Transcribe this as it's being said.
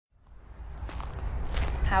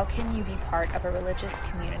How can you be part of a religious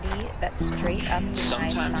community that straight up denies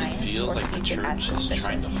science or sees it as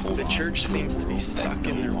suspicious? The church seems to be stuck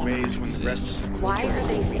in their ways when the rest of the culture Why are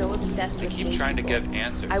they so obsessed with They keep trying to give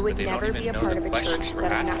answers, I would but they never don't be even a know part the of a church questions we're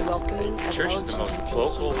that is asking. not welcoming The of church is the most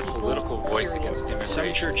vocal political voice against immigration.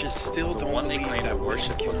 Some churches still The don't one they believe claim that to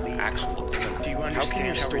worship was the actual Do you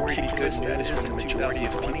understand how ridiculous that is when the majority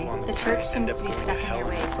of people on The church seems to be stuck in their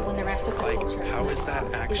ways when the rest of the culture is how moving is that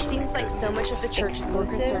on. It actually seems like so much of the church is more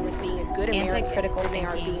concerned with being a good American Anti-critical than they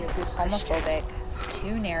are thinking, being a good Christian. homophobic,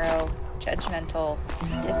 too narrow, judgmental,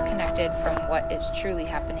 disconnected from what is truly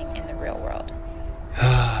happening in the real world.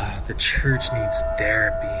 The church needs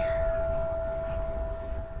therapy.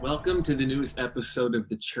 Welcome to the newest episode of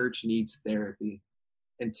The Church Needs Therapy.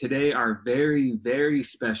 And today our very, very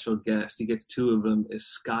special guest, he gets two of them, is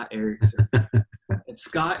Scott Erickson. And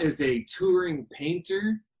Scott is a touring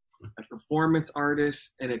painter, a performance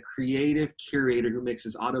artist, and a creative curator who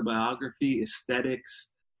mixes autobiography, aesthetics,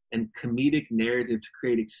 and comedic narrative to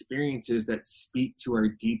create experiences that speak to our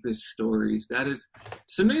deepest stories. That is,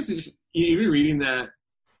 sometimes it's just, even reading that,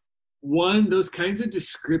 those kinds of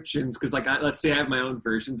descriptions, because let's say I have my own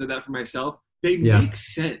versions of that for myself, they make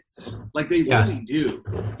sense. Like they really do.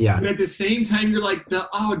 Yeah. But at the same time, you're like, the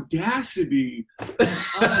audacity of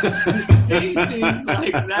us to say things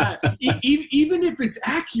like that. Even if it's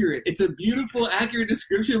accurate, it's a beautiful, accurate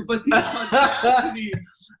description, but the audacity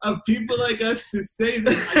of people like us to say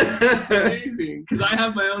that, it's amazing. Because I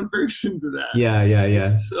have my own versions of that.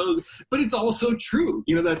 Yeah. So, but it's also true.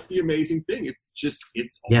 You know, that's the amazing thing. It's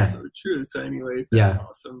also true. So anyways, that's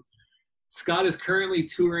awesome. Scott is currently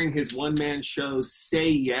touring his one-man show, Say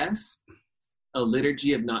Yes, a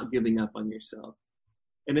liturgy of not giving up on yourself.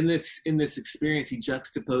 And in this experience, he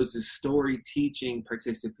juxtaposes story, teaching,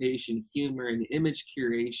 participation, humor, and image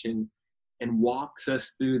curation, and walks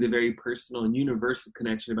us through the very personal and universal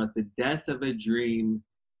connection about the death of a dream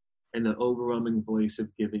and the overwhelming voice of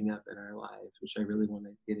giving up in our lives, which I really want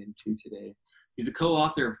to get into today. He's the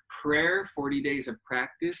co-author of Prayer, 40 Days of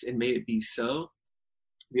Practice, and May It Be So,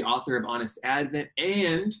 the author of Honest Advent,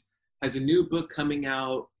 and has a new book coming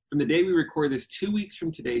out from the day we record this 2 weeks from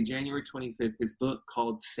today, January 25th, his book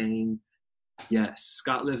called Saying Yes.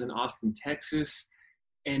 Scott lives in Austin, Texas,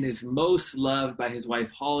 and is most loved by his wife,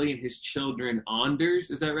 Holly, and his children,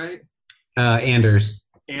 Anders. Is that right? Anders.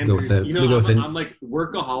 Anders. I'm like,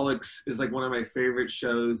 Workaholics is like one of my favorite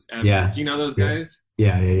shows ever. Yeah. Do you know those guys?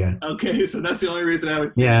 Yeah. Okay, so that's the only reason I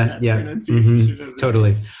would pronunciation.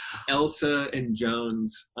 Totally. Elsa and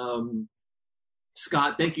Jones.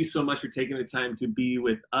 Scott, thank you so much for taking the time to be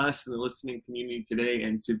with us and the listening community today,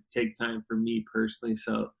 and to take time for me personally.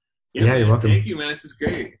 So you're welcome. Thank you, man. This is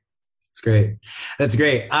great. It's great. That's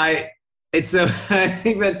great. I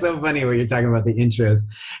think that's so funny when you're talking about the intros.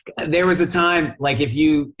 There was a time, like if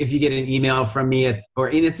you get an email from me and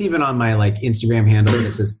it's even on my like Instagram handle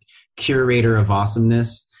that says curator of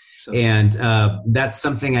awesomeness. And that's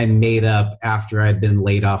something I made up after I'd been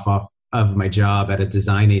laid off of my job at a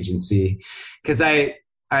design agency. Because I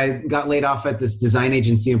got laid off at this design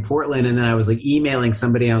agency in Portland, and then I was like emailing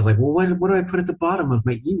somebody, and I was like, well, what do I put at the bottom of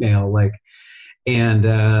my email?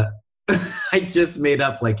 I just made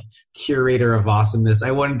up like curator of awesomeness.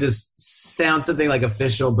 I wanted to sound something like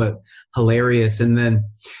official but hilarious, and then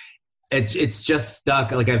it's just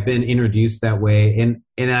stuck. Like I've been introduced that way, and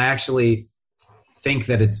I actually think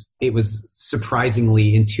that it was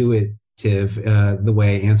surprisingly intuitive the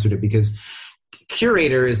way I answered it, because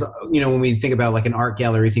curator is, when we think about like an art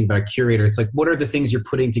gallery, think about a curator, it's like, what are the things you're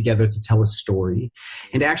putting together to tell a story?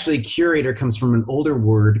 And actually curator comes from an older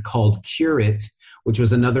word called curate, which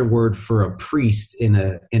was another word for a priest in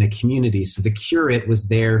a community. So the curate was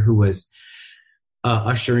there who was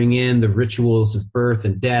ushering in the rituals of birth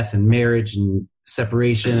and death and marriage and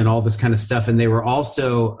separation and all this kind of stuff. And they were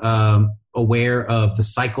also aware of the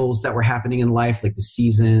cycles that were happening in life, like the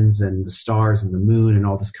seasons and the stars and the moon and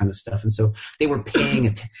all this kind of stuff. And so they were paying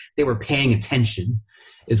attention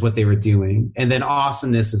is what they were doing. And then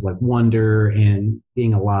awesomeness is like wonder and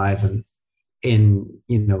being alive and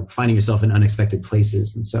finding yourself in unexpected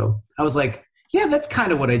places. And so I was like, yeah, that's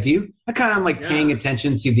kind of what I do. I kind of am like paying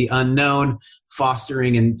attention to the unknown,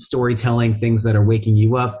 fostering and storytelling things that are waking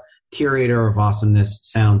you up. Curator of Awesomeness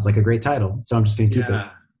sounds like a great title. So I'm just going to keep it.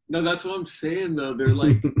 No, that's what I'm saying, though. They're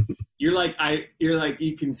like, you're like,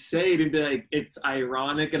 you can say it and be like, it's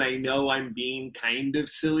ironic, and I know I'm being kind of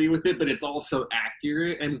silly with it, but it's also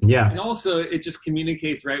accurate. And also it just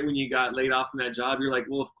communicates, right? When you got laid off from that job, you're like,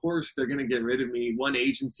 well, of course they're going to get rid of me. One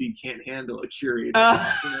agency can't handle a curator.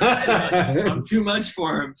 I'm too much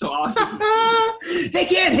for them. So often they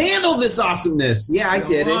can't handle this awesomeness. Yeah, I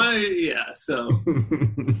get it. Yeah. So,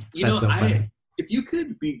 if you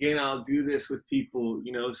could begin, I'll do this with people,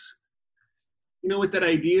 with that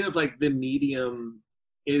idea of like the medium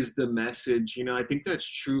is the message, I think that's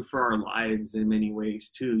true for our lives in many ways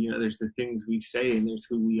too. There's the things we say and there's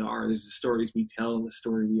who we are. There's the stories we tell and the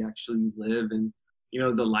story we actually live. And,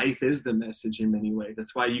 the life is the message in many ways.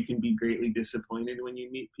 That's why you can be greatly disappointed when you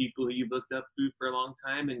meet people who you've looked up to for a long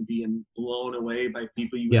time and being blown away by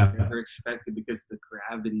people you never expected because of the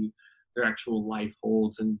gravity their actual life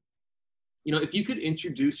holds. And, if you could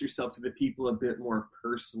introduce yourself to the people a bit more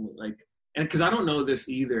personally, and because I don't know this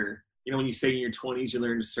either, when you say in your 20s you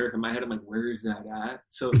learn to surf, in my head I'm like, where is that at?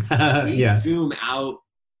 So zoom out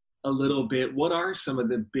a little bit. What are some of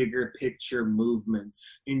the bigger picture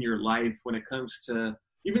movements in your life when it comes to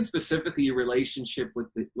even specifically your relationship with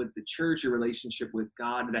the church, your relationship with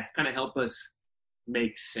God, that kind of help us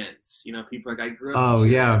make sense? People like, I grew up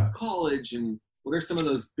in college, and what are some of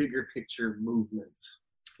those bigger picture movements?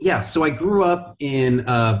 Yeah, so I grew up in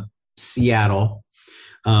Seattle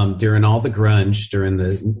during all the grunge, during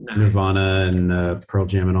the Nirvana and Pearl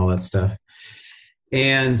Jam and all that stuff.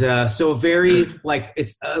 And so very,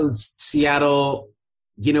 it's Seattle,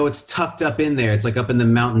 it's tucked up in there. It's like up in the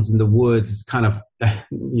mountains, in the woods. It's kind of,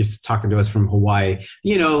 you're talking to us from Hawaii.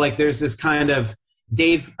 There's this kind of,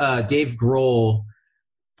 Dave Grohl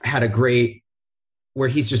had a great, where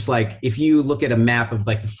he's just like, if you look at a map of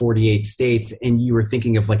like the 48 states and you were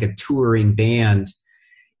thinking of like a touring band,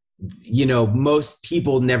 most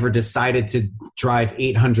people never decided to drive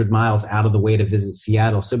 800 miles out of the way to visit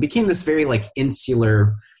Seattle. So it became this very like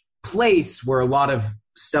insular place where a lot of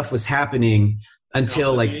stuff was happening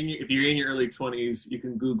until also, if you're in your early 20s, you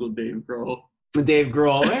can Google Dave Grohl. Dave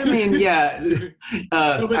Grohl. I mean, yeah.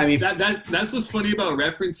 That's what's funny about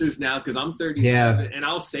references now, because I'm 37 and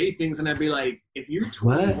I'll say things and I'd be like, if you're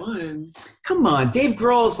 21. Come on. Dave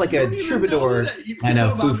Grohl's like a troubadour. I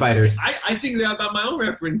know, Foo Fighters. I think that about my own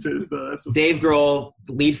references, though. Dave Grohl,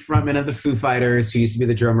 lead frontman of the Foo Fighters, who used to be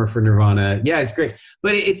the drummer for Nirvana. Yeah, it's great.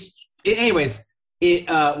 But anyways, it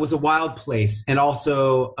was a wild place and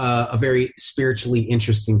also a very spiritually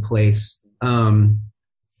interesting place.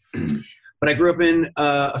 But I grew up in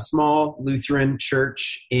a small Lutheran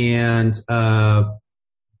church, and I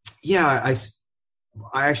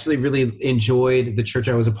actually really enjoyed the church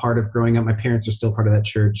I was a part of growing up. My parents are still part of that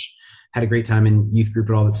church. Had a great time in youth group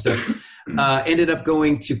and all that stuff. Ended up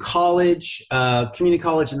going to college, community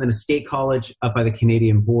college, and then a state college up by the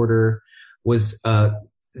Canadian border. Was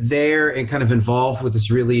there and kind of involved with this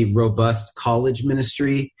really robust college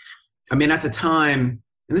ministry. I mean, at the time,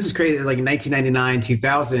 and this is crazy, like in 1999,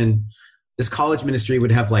 2000, this college ministry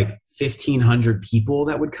would have like 1,500 people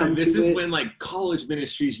that would come to it. This is when like college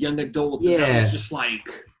ministries, young adults, and that was just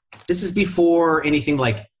like... This is before anything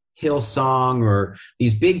like Hillsong or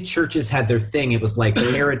these big churches had their thing. It was like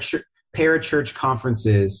para-church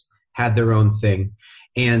conferences had their own thing.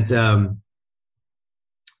 And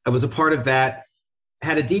I was a part of that,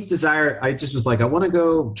 had a deep desire. I just was like, I want to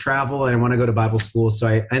go travel and I want to go to Bible school. So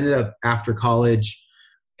I ended up after college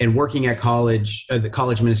and working at college, the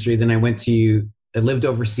college ministry. Then I lived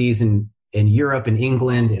overseas in Europe and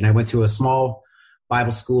England, and I went to a small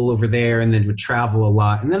Bible school over there and then would travel a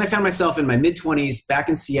lot. And then I found myself in my mid-20s back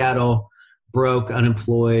in Seattle, broke,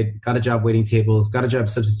 unemployed, got a job waiting tables, got a job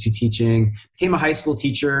substitute teaching, became a high school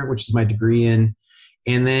teacher, which is my degree in.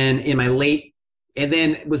 And then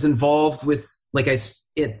was involved with, I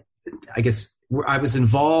was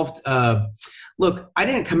involved. Look, I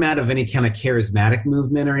didn't come out of any kind of charismatic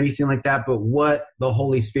movement or anything like that, but what the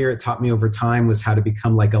Holy Spirit taught me over time was how to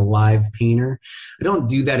become like a live painter. I don't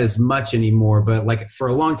do that as much anymore, but like for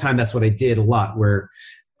a long time, that's what I did a lot, where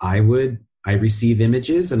I receive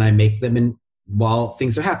images and I make them while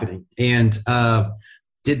things are happening. And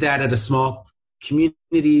did that at a small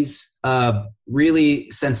communities, really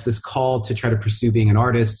sensed this call to try to pursue being an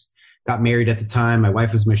artist. Got married at the time. My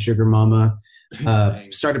wife was my sugar mama.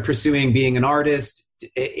 Started pursuing being an artist.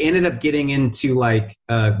 Ended up getting into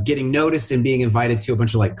getting noticed and being invited to a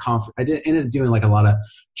bunch of ended up doing like a lot of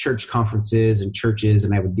church conferences and churches,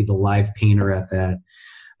 and I would be the live painter at that.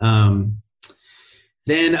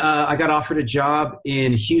 Then I got offered a job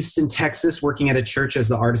in Houston, Texas, working at a church as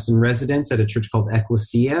the artist in residence at a church called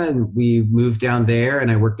Ecclesia. And we moved down there and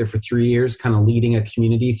I worked there for 3 years, kind of leading a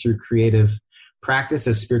community through creative practice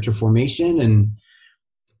as spiritual formation, and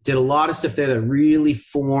did a lot of stuff there that really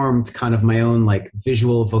formed kind of my own like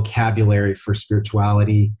visual vocabulary for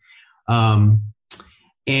spirituality.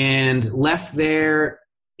 And left there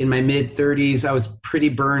in my mid-30s. I was pretty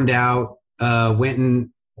burned out.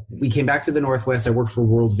 We came back to the Northwest. I worked for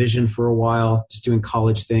World Vision for a while, just doing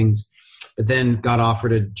college things, but then got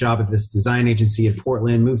offered a job at this design agency in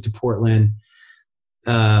Portland, moved to Portland,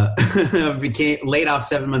 became laid off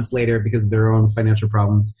 7 months later because of their own financial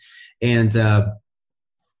problems, and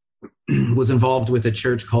was involved with a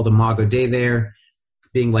church called Imago Dei there,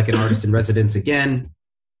 being like an artist in residence again.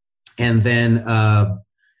 And then,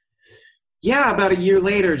 about a year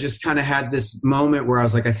later, just kind of had this moment where I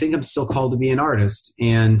was like, I think I'm still called to be an artist.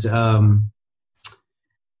 And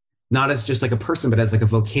not as just like a person, but as like a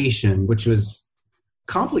vocation, which was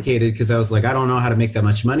complicated because I was like, I don't know how to make that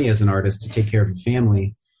much money as an artist to take care of a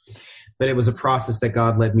family. But it was a process that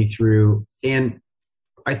God led me through. And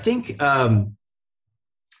I think to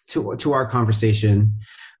our conversation,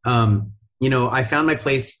 I found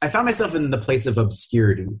myself in the place of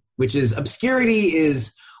obscurity, which is obscurity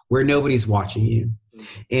is where nobody's watching you.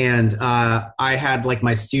 And I had like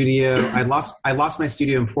my studio. I lost my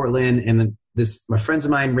studio in Portland, and my friends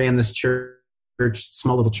of mine ran this church,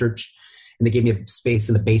 small little church, and they gave me a space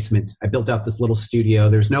in the basement. I built out this little studio.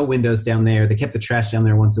 There's no windows down there. They kept the trash down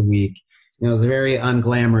there once a week. It was very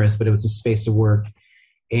unglamorous, but it was a space to work.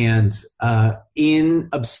 And in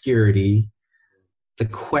obscurity, the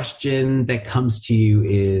question that comes to you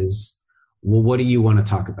is, well, what do you want to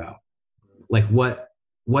talk about? Like, what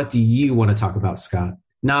do you want to talk about, Scott?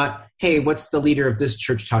 Not, hey, what's the leader of this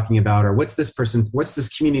church talking about? Or what's this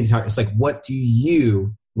community talking? It's like, what do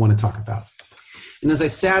you want to talk about? And as I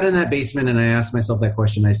sat in that basement and I asked myself that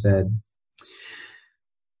question, I said,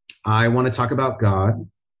 I want to talk about God,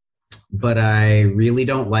 but I really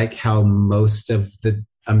don't like how most of the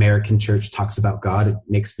American church talks about God. It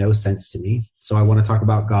makes no sense to me. So I want to talk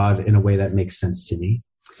about God in a way that makes sense to me.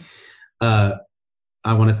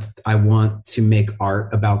 I want to make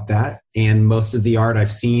art about that. And most of the art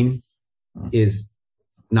I've seen is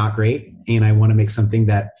not great. And I want to make something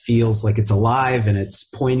that feels like it's alive and it's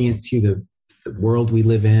poignant to the world we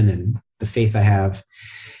live in and the faith I have.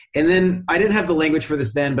 And then I didn't have the language for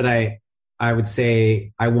this then, but I would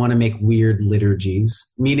say I want to make weird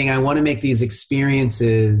liturgies, meaning I want to make these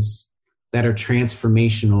experiences that are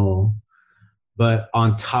transformational, but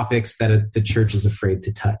on topics that the church is afraid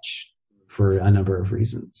to touch for a number of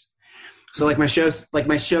reasons. So like my show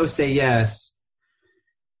Say Yes,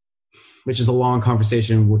 which is a long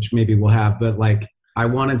conversation, which maybe we'll have, but like I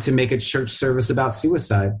wanted to make a church service about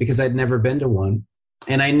suicide because I'd never been to one.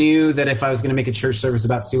 And I knew that if I was going to make a church service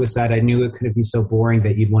about suicide, I knew it couldn't be so boring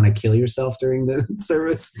that you'd want to kill yourself during the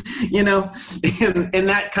service, and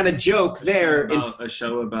that kind of joke there. A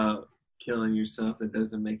show about killing yourself that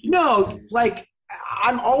doesn't make you. No, like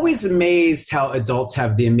I'm always amazed how adults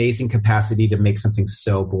have the amazing capacity to make something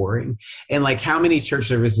so boring. And like, how many church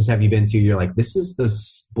services have you been to? You're like, this is the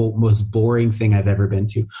most boring thing I've ever been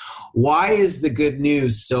to. Why is the good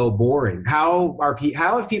news so boring? How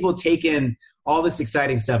have people taken all this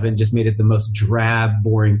exciting stuff and just made it the most drab,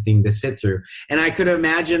 boring thing to sit through? And I could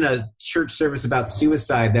imagine a church service about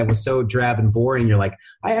suicide that was so drab and boring. You're like,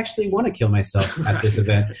 I actually want to kill myself at this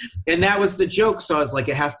event. And that was the joke. So I was like,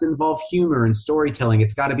 it has to involve humor and storytelling.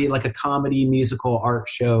 It's got to be like a comedy, musical, art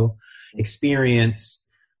show experience.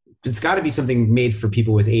 It's got to be something made for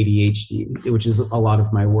people with ADHD, which is a lot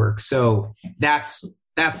of my work. So that's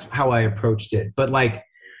how I approached it. But like,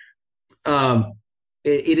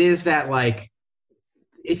 it is that like,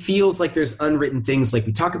 it feels like there's unwritten things. Like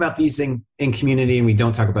we talk about these things in community and we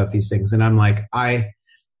don't talk about these things. And I'm like, I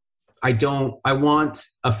want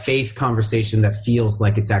a faith conversation that feels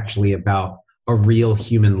like it's actually about a real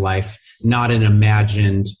human life, not an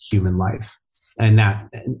imagined human life. And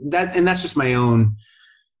that's just my own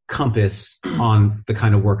compass on the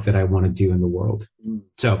kind of work that I want to do in the world.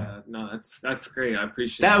 So that's great. I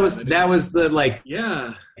appreciate that was the like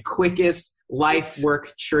quickest life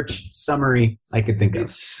work church summary I could think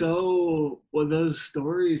of. Those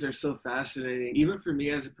stories are so fascinating, even for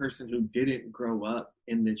me as a person who didn't grow up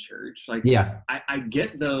in the church. Like, I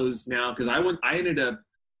get those now because I ended up,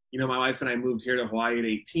 my wife and I moved here to Hawaii at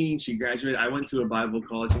 18. She graduated. I went to a Bible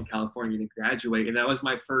college in California to graduate, and that was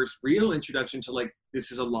my first real introduction to like,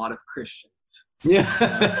 this is a lot of Christians. Yeah.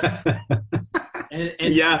 And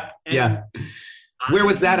Where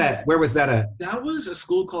was that at? That was a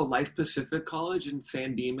school called Life Pacific College in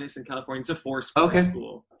San Dimas in California. It's a 4-school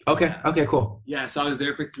school. Okay. Okay, cool. Yeah, so I was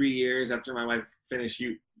there for 3 years after my wife finished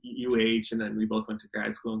UH, and then we both went to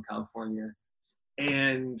grad school in California.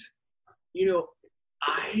 And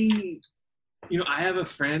I have a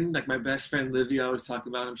friend, like my best friend Livy. I always talk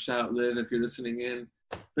about him. Shout out Liv if you're listening in.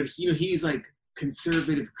 But he's like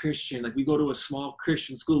conservative Christian. Like we go to a small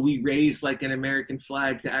Christian school. We raise like an American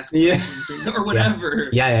flag to ask questions or whatever.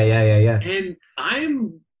 Yeah. And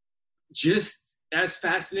I'm just as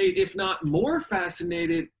fascinated, if not more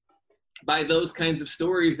fascinated, by those kinds of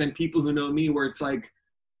stories than people who know me, where it's like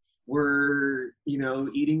we're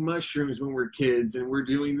eating mushrooms when we're kids and we're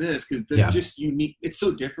doing this because they're just unique. It's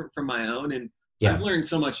so different from my own. And I've learned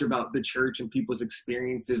so much about the church and people's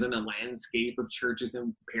experiences and the landscape of churches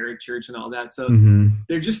and parachurch and all that. So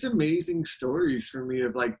they're just amazing stories for me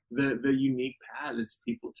of like the unique paths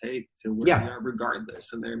people take to where they are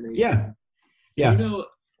regardless. And they're amazing. Yeah.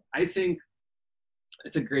 I think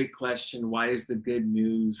it's a great question. Why is the good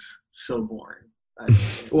news so boring?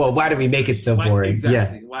 Well, why do we make it so boring?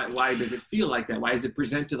 Exactly. Yeah. Why does it feel like that? Why is it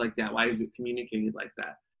presented like that? Why is it communicated like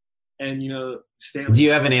that? And Stanley. Do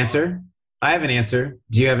you have an answer? I have an answer.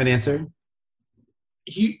 Do you have an answer?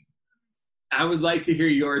 I would like to hear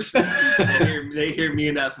yours. They hear me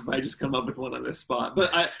enough if I just come up with one on the spot.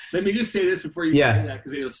 But let me just say this before you say that,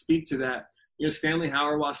 because it'll speak to that. Stanley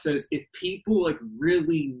Hauerwas says if people like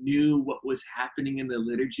really knew what was happening in the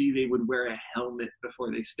liturgy, they would wear a helmet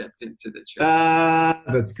before they stepped into the church.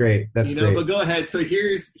 That's great. That's great. But go ahead. So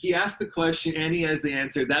he asked the question and he has the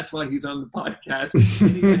answer. That's why he's on the podcast.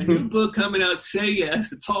 And he got a new book coming out, Say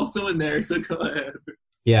Yes. It's also in there. So go ahead.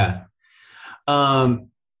 Yeah.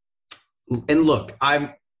 And look,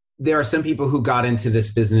 there are some people who got into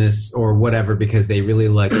this business or whatever because they really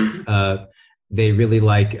like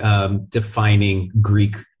defining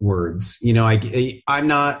Greek words. I'm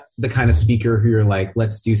not the kind of speaker who you're like,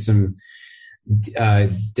 let's do some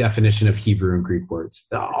definition of Hebrew and Greek words.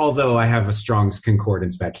 Although I have a strong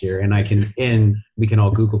concordance back here, and we can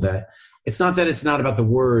all Google that. It's not that it's not about the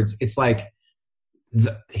words. It's like,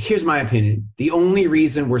 here's my opinion. The only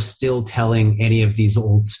reason we're still telling any of these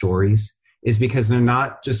old stories is because they're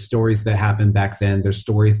not just stories that happened back then. They're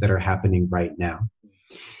stories that are happening right now.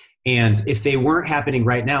 And if they weren't happening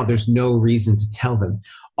right now, there's no reason to tell them.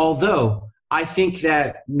 Although I think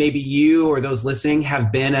that maybe you or those listening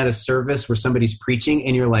have been at a service where somebody's preaching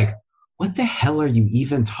and you're like, what the hell are you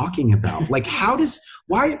even talking about? Like,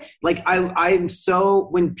 I'm so,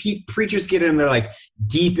 when preachers get in, they're like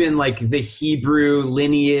deep in like the Hebrew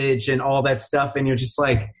lineage and all that stuff. And you're just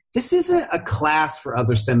like, this isn't a class for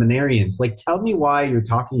other seminarians. Like, tell me why you're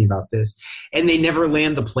talking about this. And they never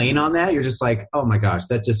land the plane on that. You're just like, oh my gosh,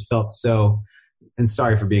 that just felt so, and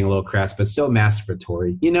sorry for being a little crass, but so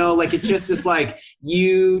masturbatory. Like it just is like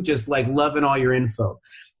you just like loving all your info.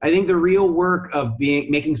 I think the real work of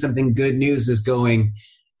making something good news is going,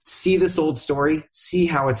 see this old story, see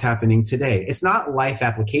how it's happening today. It's not life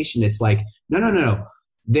application. It's like, no.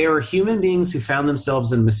 There are human beings who found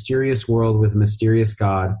themselves in a mysterious world with a mysterious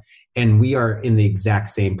God, and we are in the exact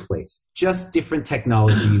same place. Just different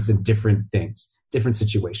technologies and different things, different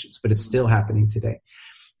situations, but it's still happening today.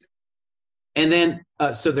 And then,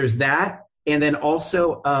 so there's that. And then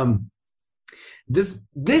also,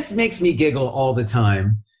 this makes me giggle all the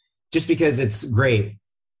time just because it's great.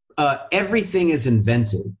 Everything is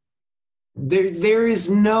invented. There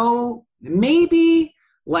is no, maybe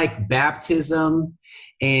like baptism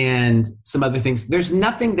and some other things, there's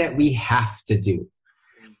nothing that we have to do.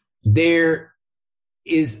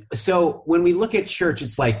 So when we look at church,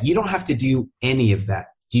 it's like, you don't have to do any of that.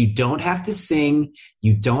 You don't have to sing.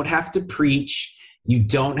 You don't have to preach. You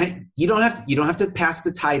don't have to pass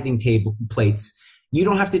the tithing table plates. You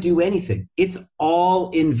don't have to do anything. It's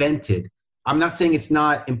all invented. I'm not saying it's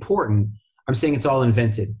not important. I'm saying it's all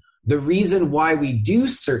invented. The reason why we do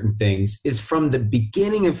certain things is from the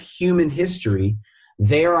beginning of human history,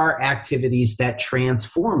 there are activities that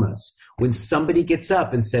transform us. When somebody gets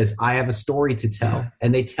up and says, I have a story to tell,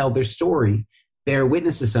 and they tell their story, bear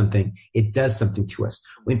witness to something, it does something to us.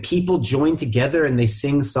 When people join together and they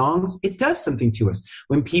sing songs, it does something to us.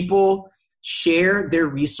 When people share their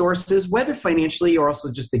resources, whether financially or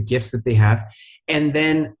also just the gifts that they have, and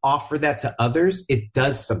then offer that to others, it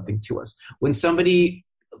does something to us. When somebody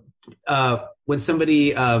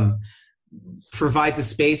provides a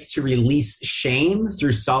space to release shame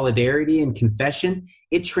through solidarity and confession,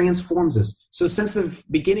 it transforms us. So since the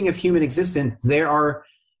beginning of human existence, there are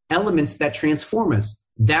elements that transform us.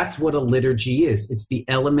 That's what a liturgy is. It's the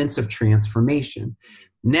elements of transformation.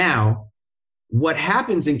 Now, what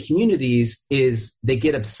happens in communities is they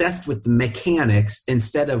get obsessed with the mechanics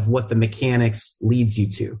instead of what the mechanics leads you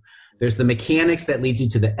to. There's the mechanics that leads you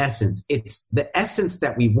to the essence. It's the essence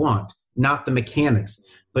that we want, not the mechanics.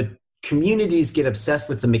 But communities get obsessed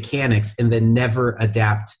with the mechanics and then never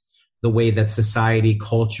adapt the way that society,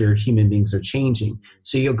 culture, human beings are changing.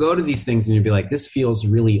 So you'll go to these things and you'll be like, this feels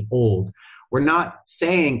really old. We're not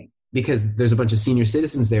saying, because there's a bunch of senior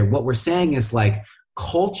citizens there, what we're saying is like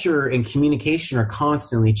culture and communication are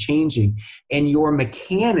constantly changing, and your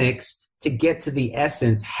mechanics to get to the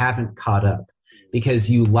essence haven't caught up because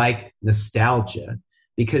you like nostalgia,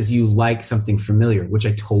 because you like something familiar, which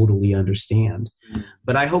I totally understand.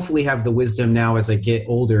 But I hopefully have the wisdom now as I get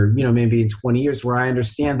older, you know, maybe in 20 years, where I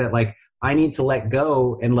understand that like I need to let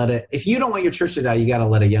go and let it. If you don't want your church to die, you got to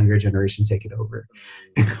let a younger generation take it over.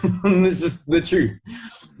 This is the truth,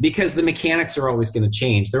 because the mechanics are always going to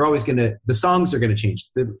change. They're always going to, the songs are going to change.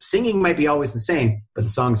 The singing might be always the same, but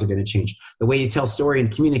the songs are going to change. The way you tell story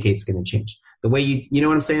and communicate is going to change. The way you know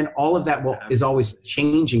what I'm saying? All of that is always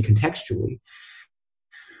changing contextually.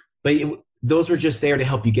 But those were just there to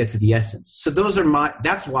help you get to the essence. So those are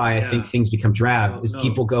that's why I think things become drab,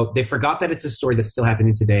 people go, they forgot that it's a story that's still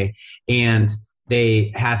happening today, and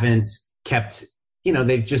they haven't kept, you know,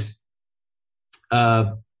 they've just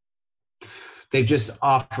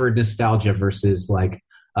offered nostalgia versus like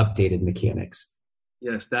updated mechanics.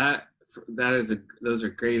 Yes, those are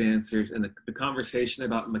great answers. And the conversation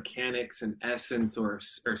about mechanics and essence, or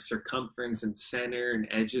circumference and center and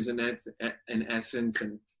edges and essence,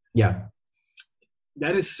 and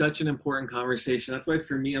that is such an important conversation. That's why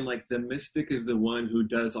for me, I'm like, the mystic is the one who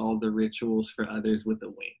does all the rituals for others with a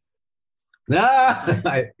wink. With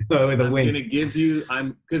a I'm wink. gonna give you,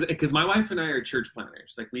 because my wife and I are church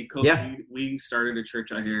planners. Like we started a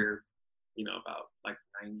church out here, you know, about like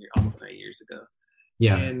almost 9 years ago.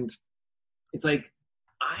 Yeah. And it's like,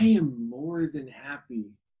 I am more than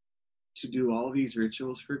happy to do all these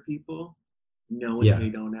rituals for people, knowing they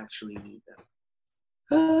don't actually need them.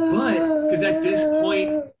 But because at this point,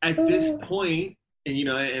 and I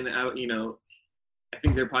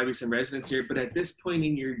think there'll probably be some resonance here, but at this point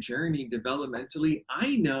in your journey developmentally,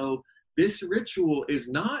 I know this ritual is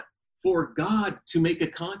not for God to make a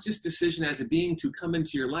conscious decision as a being to come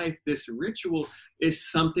into your life. This ritual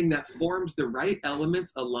is something that forms the right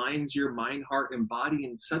elements, aligns your mind, heart, and body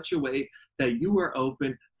in such a way that you are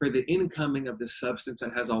open for the incoming of the substance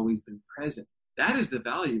that has always been present. That is the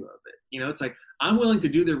value of it. You know, it's like, I'm willing to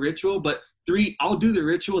do the ritual, but I'll do the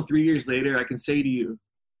ritual, and 3 years later, I can say to you,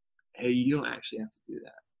 hey, you don't actually have to do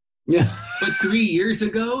that. Yeah. But 3 years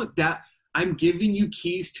ago, that I'm giving you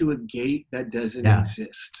keys to a gate that doesn't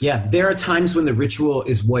exist. Yeah. There are times when the ritual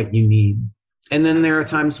is what you need. And then there are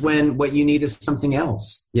times when what you need is something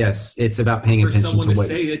else. Yes. It's about paying attention to what. For someone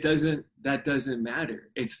to say that doesn't matter.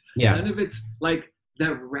 It's none of it's like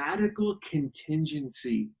that radical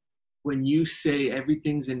contingency when you say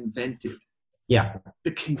everything's invented. Yeah.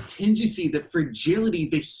 The contingency, the fragility,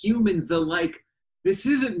 the human, this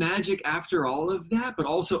isn't magic after all of that, but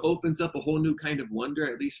also opens up a whole new kind of wonder,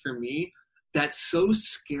 at least for me, that's so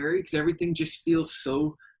scary because everything just feels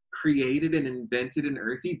so created and invented and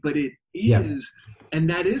earthy, but it is. Yeah. And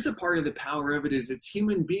that is a part of the power of it, is it's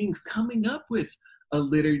human beings coming up with a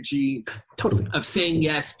liturgy of saying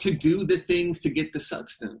yes to do the things to get the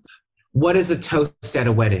substance. What is a toast at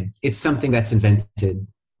a wedding? It's something that's invented.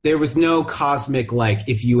 There was no cosmic, like,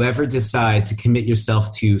 if you ever decide to commit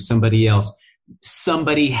yourself to somebody else,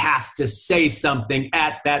 somebody has to say something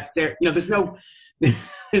at that ceremony. You know,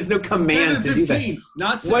 there's no command to do that.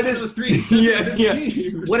 Not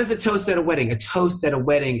 7:03. What is a toast at a wedding? A toast at a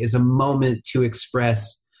wedding is a moment to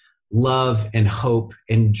express love and hope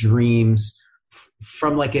and dreams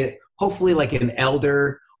from hopefully like an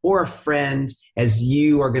elder or a friend, as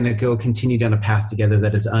you are going to go continue down a path together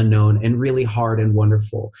that is unknown and really hard and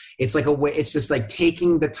wonderful. It's like it's just like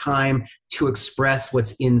taking the time to express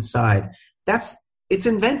what's inside. It's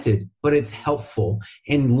invented, but it's helpful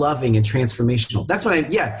and loving and transformational. That's what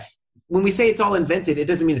when we say it's all invented, it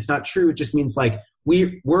doesn't mean it's not true. It just means like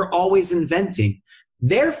we're always inventing.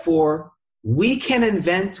 Therefore, we can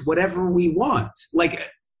invent whatever we want. Like,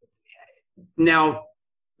 now,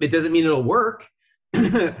 it doesn't mean it'll work,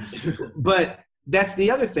 but that's the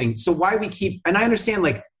other thing. So why we keep, and I understand,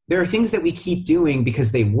 like, there are things that we keep doing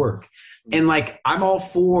because they work. And like, I'm all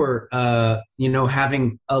for,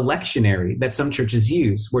 having a lectionary that some churches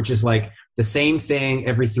use, which is like the same thing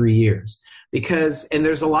every 3 years. And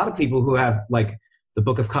there's a lot of people who have like the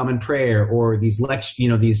Book of Common Prayer or these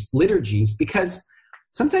these liturgies, because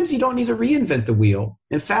sometimes you don't need to reinvent the wheel.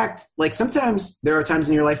 In fact, like sometimes there are times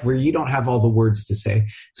in your life where you don't have all the words to say.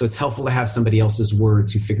 So it's helpful to have somebody else's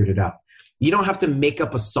words who figured it out. You don't have to make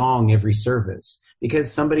up a song every service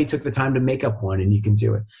because somebody took the time to make up one, and you can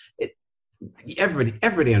do it.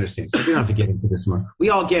 Everybody understands. We don't have to get into this more. We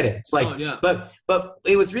all get it. It's like, but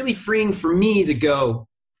it was really freeing for me to go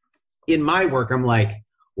in my work. I'm like,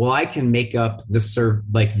 well, I can make up the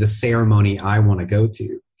ceremony I want to go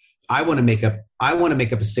to. I want to make up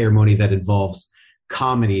a ceremony that involves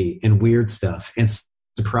comedy and weird stuff and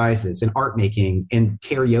surprises and art making and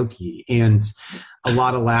karaoke and a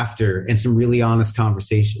lot of laughter and some really honest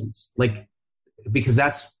conversations. Like, because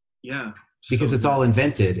it's all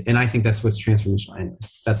invented, and I think that's what's transformational.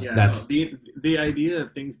 Anyways, that's the idea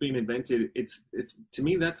of things being invented. It's to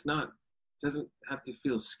me, doesn't have to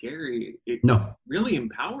feel scary. It's really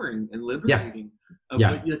empowering and liberating.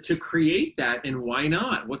 To create that, and why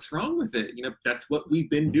not? What's wrong with it? That's what we've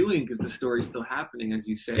been doing because the story's still happening, as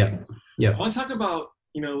you say. I want to talk about,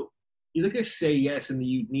 you look at Say Yes and the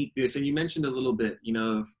uniqueness, and you mentioned a little bit,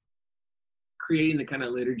 of creating the kind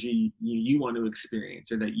of liturgy you want to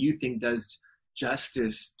experience, or that you think does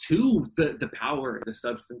justice to the power, the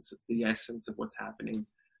substance, the essence of what's happening.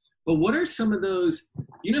 But what are some of those,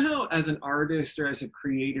 how as an artist or as a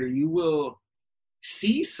creator, you will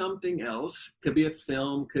see something else, could be a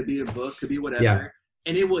film, could be a book, could be whatever,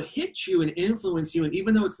 and it will hit you and influence you. And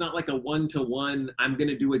even though it's not like a one-to-one, I'm going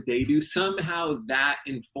to do what they do, somehow that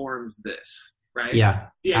informs this, right? Yeah,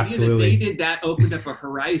 the idea absolutely. that they did that opened up a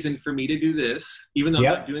horizon for me to do this, even though I'm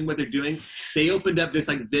not doing what they're doing. They opened up this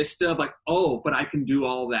like vista of like, oh, but I can do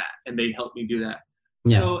all that. And they helped me do that.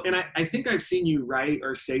 Yeah. So, and I think I've seen you write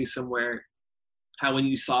or say somewhere how when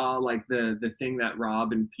you saw like the thing that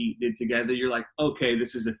Rob and Pete did together, you're like, okay,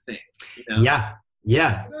 this is a thing.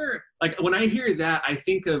 Yeah. Like when I hear that, I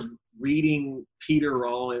think of reading Peter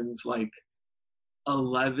Rollins, like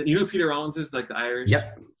 11. Peter Rollins is like the Irish.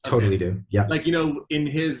 Yep, totally do. Yeah. Like, in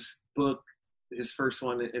his book, his first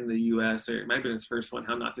one in the U.S., or it might have been his first one,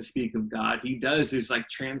 How Not to Speak of God, he does is like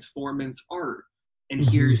transformance art. And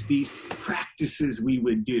here's these practices we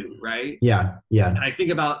would do, right? Yeah. And I think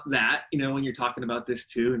about that, when you're talking about this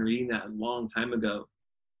too, and reading that a long time ago.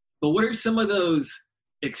 But what are some of those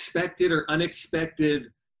expected or unexpected,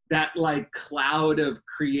 that like cloud of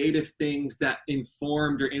creative things that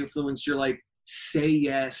informed or influenced your like Say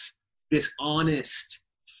Yes, this honest,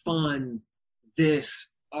 fun,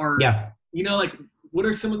 this art? Yeah. Like, what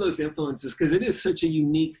are some of those influences? Because it is such a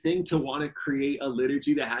unique thing to want to create a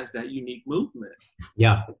liturgy that has that unique movement.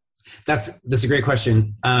 Yeah, that's a great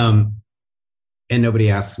question. And nobody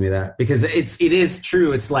asks me that, because it is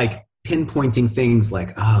true. It's like pinpointing things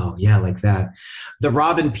like, oh yeah, like that. The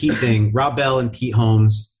Rob and Pete thing, Rob Bell and Pete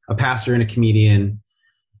Holmes, a pastor and a comedian,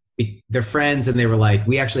 they're friends, and they were like,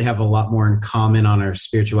 we actually have a lot more in common on our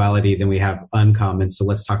spirituality than we have uncommon. So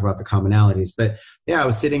let's talk about the commonalities. But yeah, I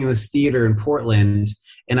was sitting in this theater in Portland,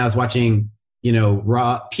 and I was watching,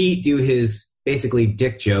 Pete do his basically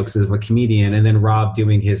dick jokes as a comedian, and then Rob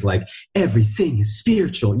doing his like, everything is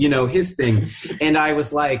spiritual, his thing. And I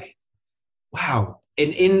was like, wow.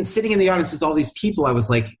 And in sitting in the audience with all these people, I was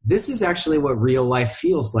like, this is actually what real life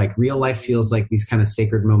feels like. Real life feels like these kind of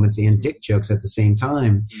sacred moments and dick jokes at the same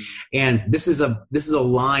time. And this is a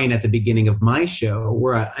line at the beginning of my show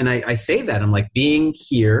where I say that I'm like, being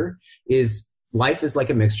here is life is like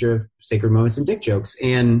a mixture of sacred moments and dick jokes.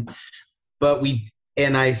 When we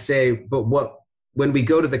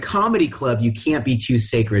go to the comedy club, you can't be too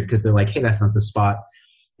sacred, because they're like, hey, that's not the spot.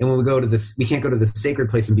 And when we go to this, we can't go to the sacred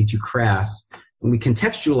place and be too crass. And we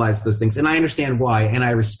contextualize those things. And I understand why, and I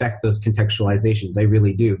respect those contextualizations. I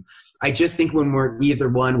really do. I just think when we're either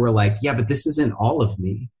one, we're like, yeah, but this isn't all of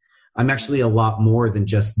me. I'm actually a lot more than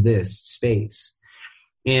just this space.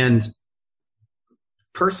 And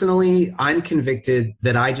personally, I'm convicted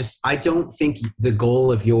that I don't think the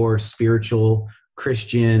goal of your spiritual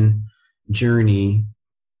Christian journey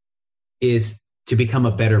is to become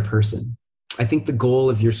a better person. I think the goal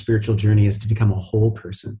of your spiritual journey is to become a whole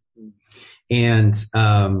person. And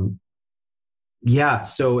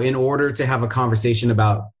so in order to have a conversation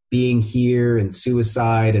about being here and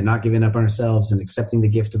suicide and not giving up on ourselves and accepting the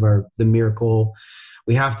gift of the miracle,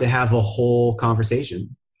 we have to have a whole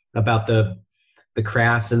conversation about the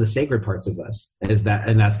crass and the sacred parts of us.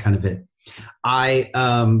 And that's kind of it.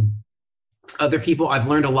 Other people, I've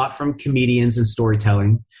learned a lot from comedians and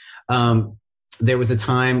storytelling. There was a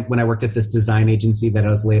time when I worked at this design agency that I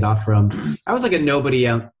was laid off from. I was like a nobody,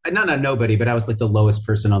 not a nobody, but I was like the lowest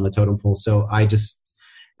person on the totem pole. So I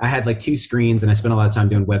had like 2 screens, and I spent a lot of time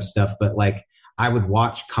doing web stuff, but like I would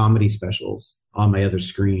watch comedy specials on my other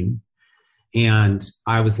screen. And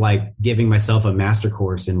I was like giving myself a master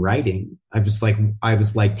course in writing. I was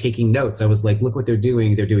like taking notes. I was like, look what they're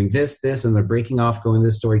doing. They're doing this, and they're breaking off, going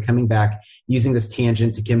this story, coming back, using this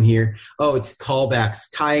tangent to come here. Oh, it's callbacks,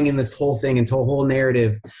 tying in this whole thing into a whole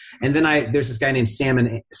narrative. And then there's this guy named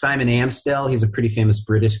Simon Amstell. He's a pretty famous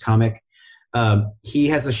British comic. He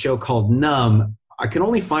has a show called Numb. I can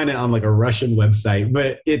only find it on like a Russian website,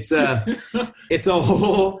 but it's a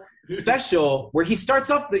whole special where he starts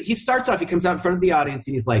off, he comes out in front of the audience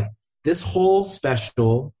and he's like, this whole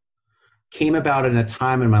special came about in a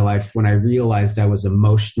time in my life when I realized I was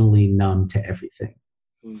emotionally numb to everything.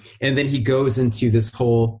 And then he goes into this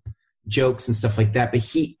whole jokes and stuff like that, but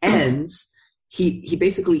he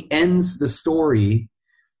basically ends the story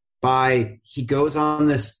by, he goes on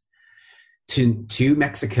this to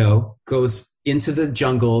Mexico, goes into the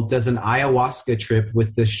jungle, does an ayahuasca trip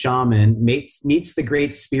with the shaman, meets the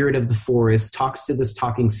great spirit of the forest, talks to this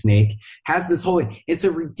talking snake, has this whole, it's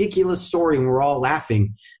a ridiculous story and we're all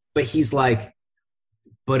laughing, but he's like,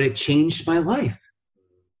 but it changed my life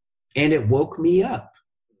and it woke me up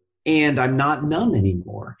and I'm not numb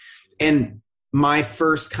anymore. And my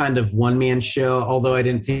first kind of one-man show, although I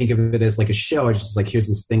didn't think of it as like a show, I was just like, here's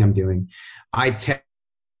this thing I'm doing. I tell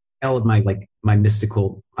my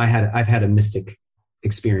mystical, I've had a mystic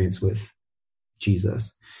experience with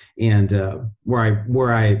Jesus, and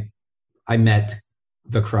where I met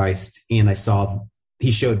the Christ, and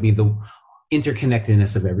he showed me the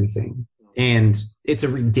interconnectedness of everything, and it's a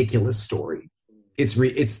ridiculous story.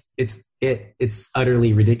 It's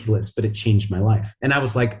utterly ridiculous, but it changed my life. And I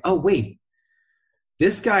was like, oh wait,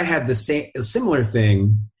 this guy had a similar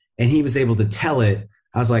thing, and he was able to tell it.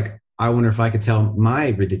 I was like, I wonder if I could tell my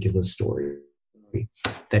ridiculous story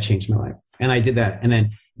that changed my life. And I did that. And then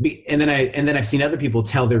I've seen other people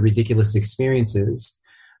tell their ridiculous experiences.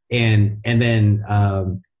 And then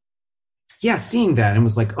seeing that and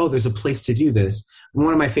was like, oh, there's a place to do this. And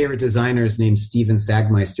one of my favorite designers named Steven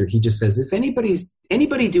Sagmeister, he just says, if anybody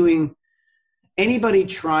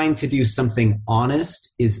trying to do something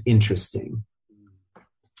honest is interesting.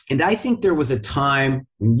 And I think there was a time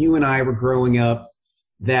when you and I were growing up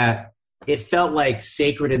that it felt like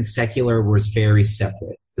sacred and secular was very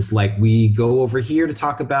separate. It's like we go over here to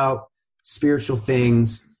talk about spiritual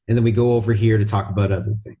things, and then we go over here to talk about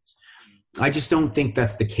other things. I just don't think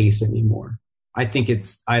that's the case anymore. Maybe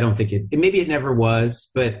it never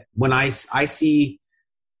was, but when I see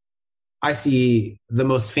the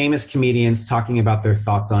most famous comedians talking about their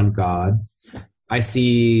thoughts on God, I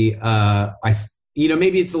see,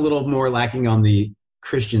 maybe it's a little more lacking on the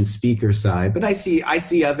Christian speaker side, but I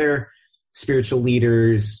see other spiritual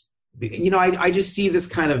leaders, I just see this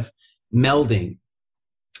kind of melding,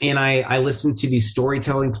 and I listen to these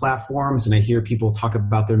storytelling platforms and I hear people talk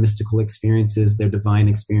about their mystical experiences, their divine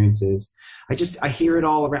experiences. I hear it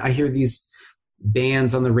all around. I hear these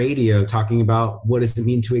bands on the radio talking about what does it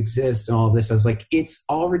mean to exist and all this. I was like, it's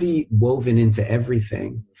already woven into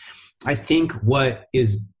everything. I think what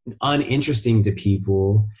is uninteresting to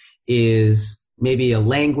people is maybe a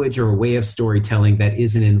language or a way of storytelling that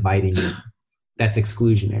isn't inviting you, that's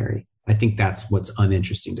exclusionary. I think that's what's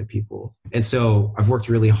uninteresting to people. And so I've worked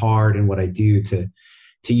really hard in what I do to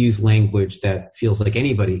use language that feels like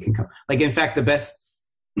anybody can come. Like, in fact, the best,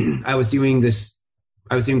 I was doing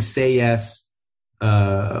Say Yes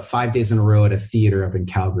 5 days in a row at a theater up in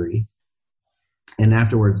Calgary. And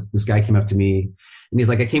afterwards, this guy came up to me and he's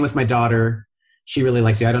like, I came with my daughter. She really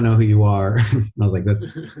likes you. I don't know who you are. I was like, that's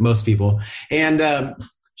most people. And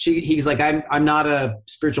he's like, I'm not a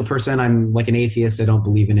spiritual person. I'm like an atheist. I don't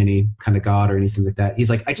believe in any kind of God or anything like that. He's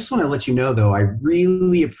like, I just want to let you know, though, I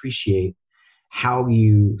really appreciate how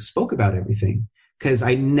you spoke about everything, because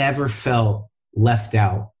I never felt left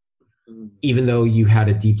out, even though you had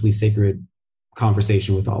a deeply sacred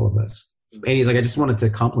conversation with all of us. And he's like, I just wanted to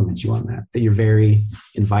compliment you on that you're very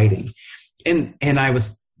inviting. And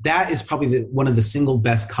that is probably one of the single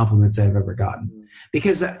best compliments I've ever gotten,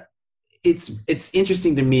 because it's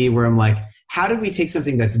interesting to me where I'm like, how do we take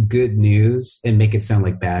something that's good news and make it sound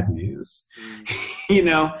like bad news?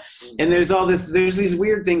 And there's these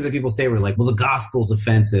weird things that people say where like, well, the gospel's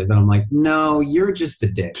offensive. And I'm like, no, you're just a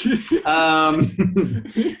dick. The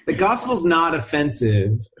gospel's not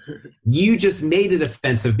offensive. You just made it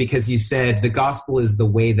offensive because you said the gospel is the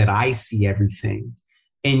way that I see everything.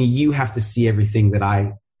 And you have to see everything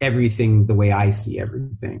the way I see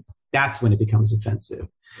everything. That's when it becomes offensive.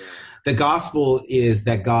 The gospel is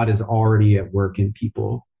that God is already at work in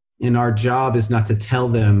people. And our job is not to tell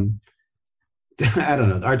them, I don't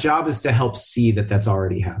know. Our job is to help see that that's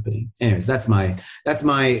already happening. Anyways, that's my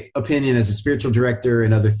opinion as a spiritual director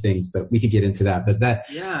and other things, but we could get into that. But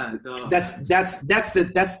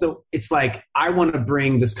it's like, I want to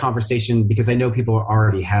bring this conversation because I know people are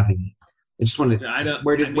already having it. I just want to,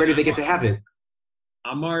 where do they get to have it?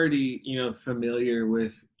 I'm already, familiar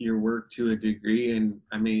with your work to a degree. And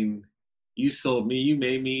I mean, you sold me. You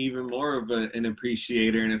made me even more of an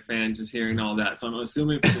appreciator and a fan just hearing all that. So I'm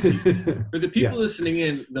assuming for the people listening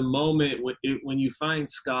in, the moment when you find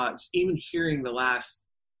Scott, just even hearing the last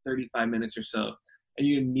 35 minutes or so, and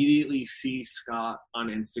you immediately see Scott on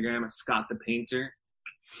Instagram, Scott the Painter,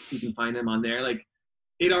 you can find him on there. Like,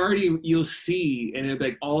 it already, you'll see, and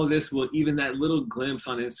like all of this will, even that little glimpse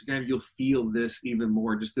on Instagram, you'll feel this even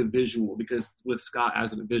more, just the visual, because with Scott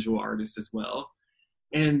as a visual artist as well.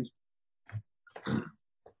 And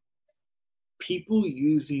people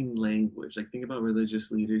using language, like think about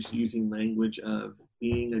religious leaders using language of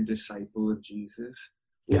being a disciple of Jesus.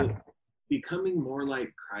 Well, becoming more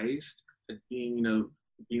like Christ, being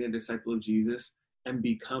a disciple of Jesus, and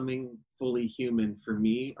becoming fully human, for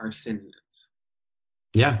me, are synonyms.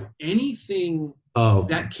 Yeah. Anything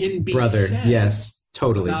that can be said yes,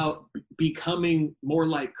 totally, about becoming more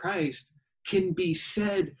like Christ can be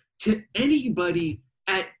said to anybody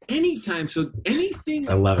at any time. So anything,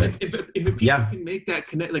 I love it. If people can make that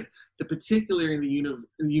connect, like the particular and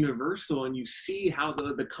the universal, and you see how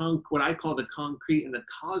the what I call the concrete and the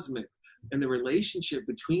cosmic, and the relationship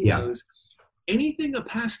between those, anything a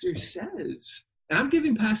pastor says, and I'm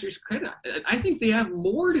giving pastors credit, I think they have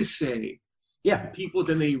more to say to people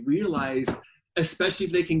than they realize, especially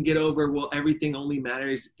if they can get over, well, everything only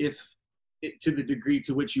matters to the degree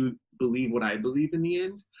to which you believe what I believe in the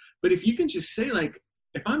end. But if you can just say, like,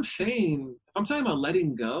 if I'm talking about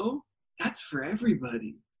letting go, that's for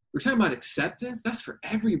everybody. We're talking about acceptance, that's for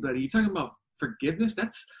everybody. You're talking about forgiveness,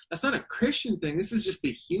 that's not a Christian thing. This is just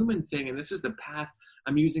the human thing, and this is the path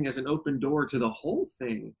I'm using as an open door to the whole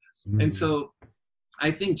thing. And so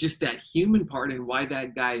I think just that human part, and why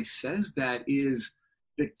that guy says that, is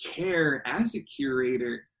the care as a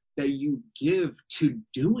curator that you give to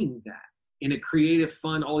doing that in a creative,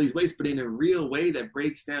 fun, all these ways, but in a real way that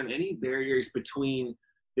breaks down any barriers between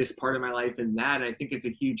this part of my life and that. And I think it's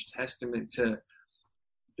a huge testament to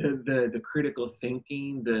the critical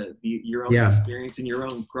thinking, your own experience and your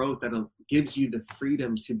own growth that gives you the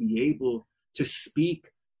freedom to be able to speak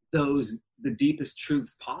the deepest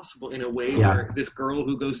truths possible in a way where this girl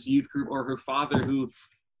who goes to youth group, or her father who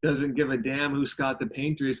doesn't give a damn who Scott the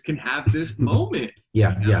Painter is, can have this moment.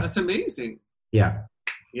 That's amazing. Yeah.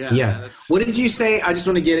 What did you say? I just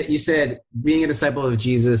want to get it. You said being a disciple of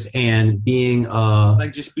Jesus and being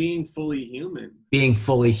like just being fully human. Being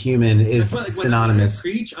fully human is synonymous.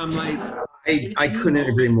 When I preach, I'm like, I couldn't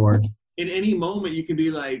agree more. In any moment, you can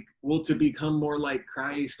be like, well, to become more like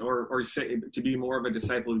Christ, or say to be more of a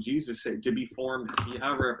disciple of Jesus, say, to be formed,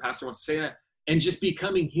 however a pastor wants to say that, and just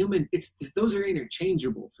becoming human. Those are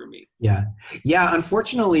interchangeable for me. Yeah.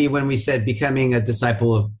 Unfortunately, when we said becoming a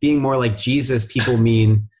disciple of being more like Jesus, people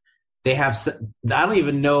mean they have. I don't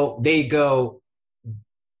even know. They go.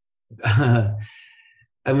 I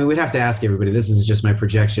mean, we'd have to ask everybody. This is just my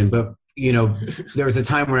projection, but there was a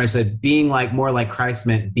time where I said being more like Christ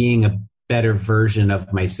meant being a better version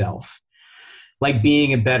of myself, like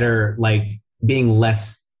being being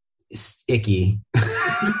less icky.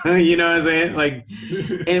 You know what I'm saying? Like,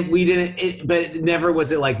 and we didn't, but never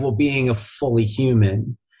was it like, well, being a fully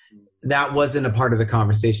human. That wasn't a part of the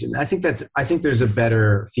conversation. I think there's a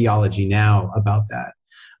better theology now about that,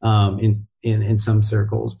 in some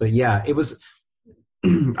circles. But yeah, it was.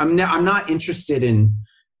 I'm not interested in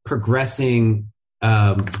progressing.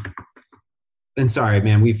 And sorry,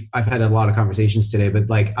 man, I've had a lot of conversations today, but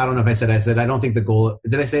like, I don't know if I said I don't think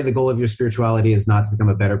did I say the goal of your spirituality is not to become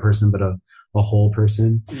a better person, but a whole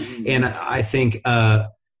person? Mm-hmm. And I think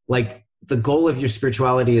like the goal of your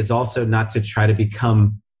spirituality is also not to try to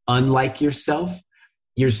become unlike yourself.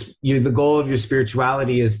 The goal of your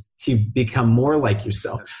spirituality is to become more like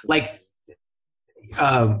yourself. Like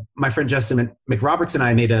my friend Justin McRoberts and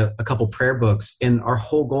I made a couple prayer books, and our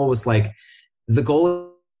whole goal was like, the goal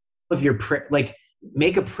of your prayer, like,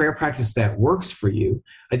 make a prayer practice that works for you.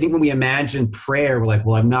 I think when we imagine prayer, we're like,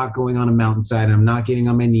 well, I'm not going on a mountainside, and I'm not getting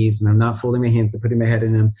on my knees, and I'm not folding my hands and putting my head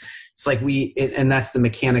in them. It's like and that's the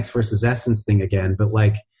mechanics versus essence thing again. But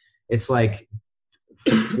like, it's like,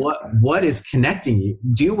 what is connecting you?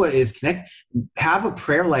 Do what is connect. Have a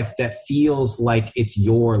prayer life that feels like it's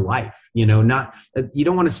your life. You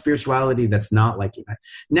don't want a spirituality that's not like you.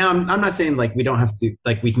 Now, I'm not saying like we don't have to,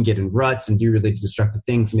 like, we can get in ruts and do really destructive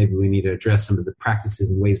things. Maybe we need to address some of the practices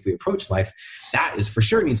and ways we approach life. That is for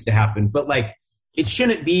sure needs to happen. But like, it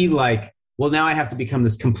shouldn't be like, well, now I have to become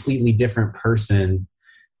this completely different person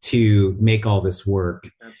to make all this work.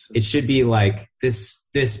 Absolutely. It should be like this.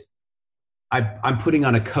 I'm putting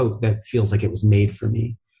on a coat that feels like it was made for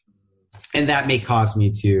me. And that may cause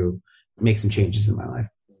me to make some changes in my life.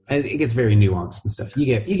 It gets very nuanced and stuff. You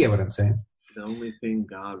get what I'm saying? The only thing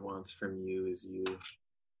God wants from you is you.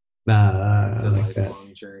 I like that.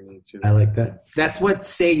 Journey to I like that. That's what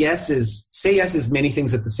say yes is. Say yes is many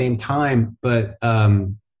things at the same time, but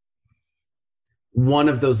one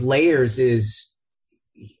of those layers is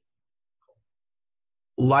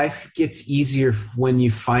life gets easier when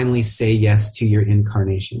you finally say yes to your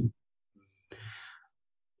incarnation.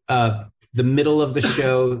 The middle of the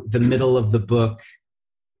show, the middle of the book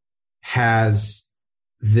has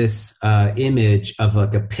this image of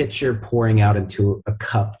like a pitcher pouring out into a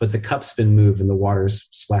cup, but the cup's been moved and the water's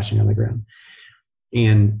splashing on the ground.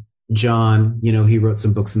 And John, he wrote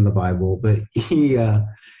some books in the Bible, but he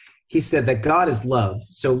said that God is love.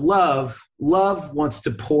 So love wants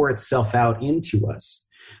to pour itself out into us,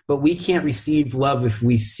 but we can't receive love if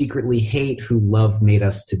we secretly hate who love made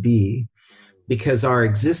us to be, because our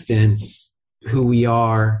existence, who we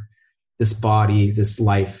are, this body, this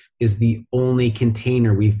life, is the only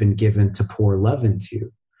container we've been given to pour love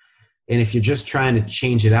into. And if you're just trying to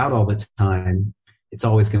change it out all the time, it's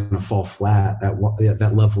always going to fall flat.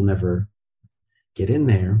 That love will never get in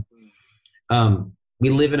there.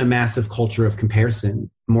 We live in a massive culture of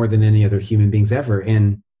comparison more than any other human beings ever.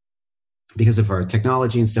 And because of our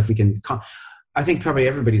technology and stuff, I think probably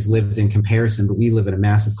everybody's lived in comparison, but we live in a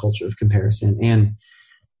massive culture of comparison. And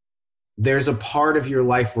there's a part of your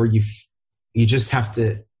life where you just have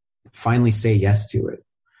to finally say yes to it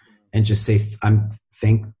and just say,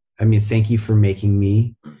 thank you for making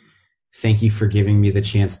me. Thank you for giving me the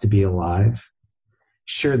chance to be alive.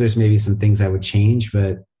 Sure, there's maybe some things I would change,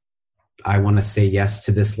 but I want to say yes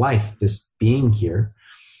to this life, this being here.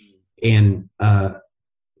 And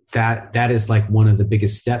that is like one of the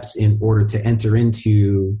biggest steps in order to enter in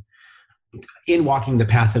walking the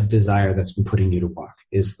path of desire that's been putting you to walk,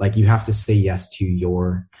 is like you have to say yes to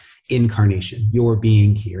your incarnation, your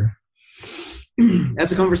being here.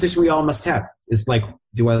 That's a conversation we all must have. It's like,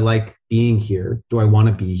 do I like being here? Do I want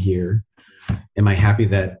to be here? Am I happy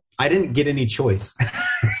that I didn't get any choice?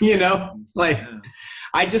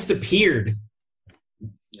 I just appeared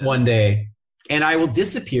one day and I will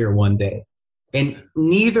disappear one day. And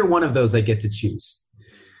neither one of those I get to choose.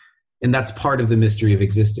 And that's part of the mystery of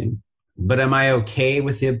existing. But am I okay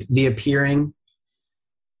with the appearing?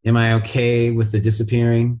 Am I okay with the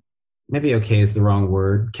disappearing? Maybe okay is the wrong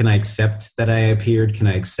word. Can I accept that I appeared? Can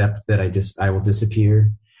I accept that I will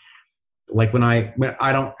disappear? Like when I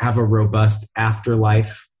don't have a robust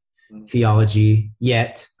afterlife theology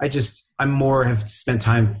yet. I more have spent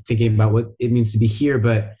time thinking about what it means to be here.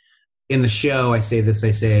 But in the show, I say it in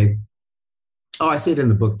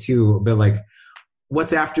the book too, but like,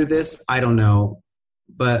 what's after this? I don't know,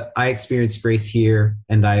 but I experience grace here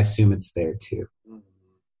and I assume it's there too.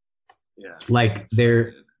 Yeah. Like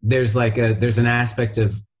there's an aspect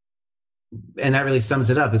of, and that really sums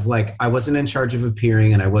it up, is like, I wasn't in charge of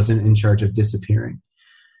appearing and I wasn't in charge of disappearing.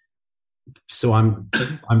 So I'm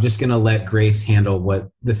just going to let grace handle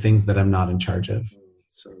the things that I'm not in charge of.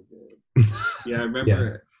 So good. Yeah. I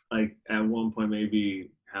remember like at one point,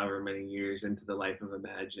 maybe however many years into the Life of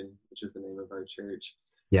Imagine, which is the name of our church.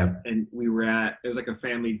 Yeah. And it was like a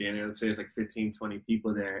family dinner. Let's say there's like 15, 20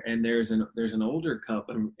 people there. And there's an older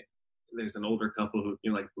couple. Who,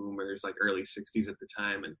 like boomers, like early 60s at the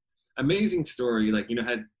time. And amazing story, like,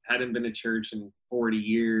 hadn't been to church in 40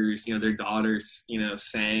 years. Their daughters,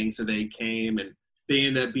 sang. So they came and they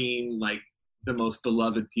ended up being like the most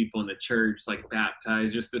beloved people in the church, like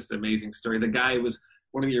baptized. Just this amazing story. The guy was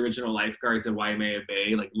one of the original lifeguards at Waimea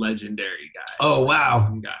Bay, like legendary guy. Oh, wow.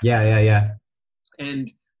 Awesome guy. Yeah.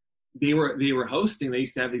 And they were hosting, they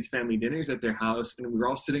used to have these family dinners at their house, and we were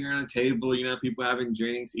all sitting around a table, people having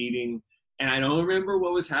drinks, eating. And I don't remember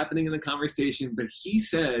what was happening in the conversation, but he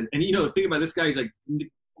said, and think about this guy, he's like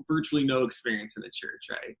virtually no experience in the church,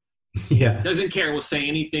 right? Yeah. Doesn't care. We'll say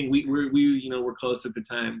anything. We're close at the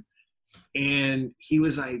time. And he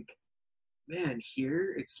was like, man,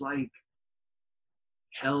 here it's like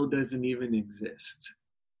hell doesn't even exist.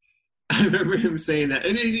 I remember him saying that.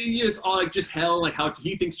 And it's all like just hell, like how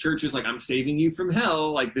he thinks church is like, I'm saving you from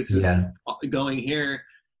hell. Like this is going here.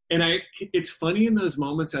 And it's funny in those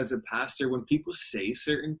moments as a pastor, when people say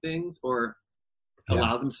certain things or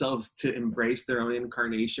allow themselves to embrace their own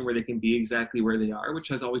incarnation where they can be exactly where they are, which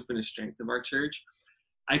has always been a strength of our church.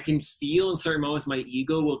 I can feel in certain moments my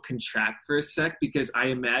ego will contract for a sec, because I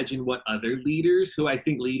imagine what other leaders who I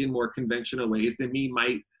think lead in more conventional ways than me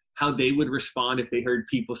how they would respond if they heard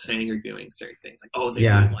people saying or doing certain things. Like, oh, they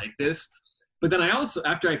don't like this. But then I also,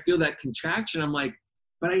 after I feel that contraction, I'm like,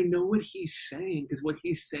 but I know what he's saying, because what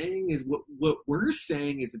he's saying is what we're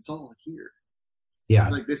saying is it's all here. Yeah.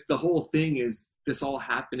 Like the whole thing is this all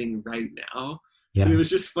happening right now. Yeah. And it was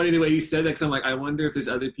just funny the way he said that, because I'm like, I wonder if there's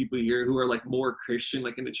other people here who are like more Christian,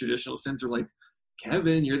 like in the traditional sense, or like,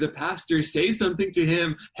 Kevin, you're the pastor, say something to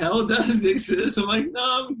him. Hell does exist. I'm like,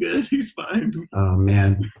 no, I'm good. He's fine. Oh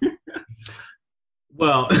man.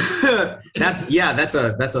 Well, that's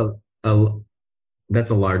a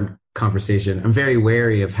large conversation. I'm very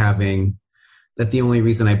wary of having that. The only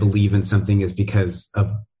reason I believe in something is because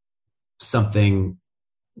of something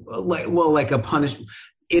like a punishment.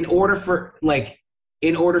 In order for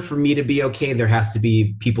me to be okay, there has to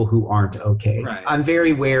be people who aren't okay. Right. I'm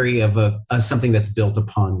very wary of something that's built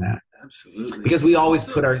upon that. Absolutely. Because we always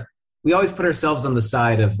put ourselves on the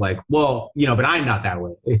side of like, well, but I'm not that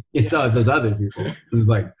way. It's those other people. It's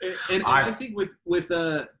like, and I think with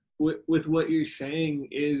what you're saying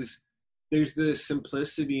is there's the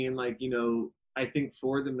simplicity and like, I think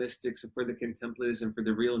for the mystics and for the contemplatives and for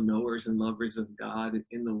the real knowers and lovers of God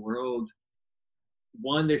in the world,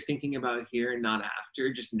 one, they're thinking about here and not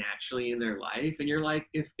after, just naturally in their life. And you're like,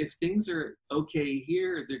 if things are okay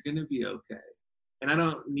here, they're going to be okay. And I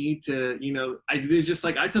don't need to, it's just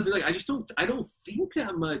like, I tell people, like, I don't think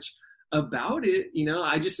that much about it.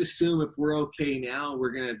 I just assume if we're okay now,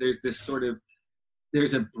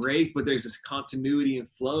 there's a break, but there's this continuity and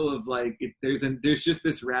flow of like, there's just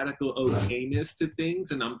this radical okayness to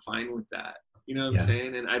things. And I'm fine with that. You know what I'm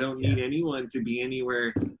saying? And I don't need anyone to be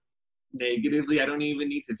anywhere negatively. I don't even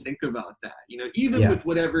need to think about that. Even with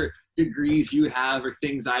whatever degrees you have or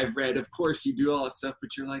things I've read, of course you do all that stuff,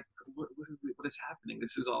 but you're like, what is happening?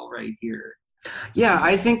 This is all right here. Yeah,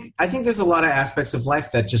 I think there's a lot of aspects of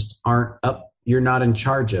life that just aren't up. You're not in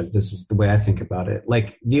charge of. This is the way I think about it.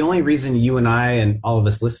 Like the only reason you and I and all of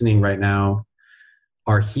us listening right now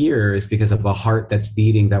are here is because of a heart that's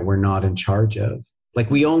beating that we're not in charge of.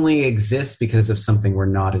 Like we only exist because of something we're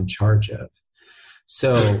not in charge of.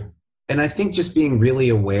 So, and I think just being really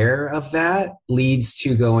aware of that leads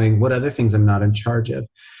to going, what other things I'm not in charge of?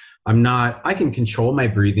 I can control my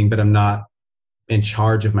breathing, but I'm not in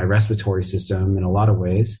charge of my respiratory system in a lot of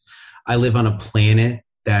ways. I live on a planet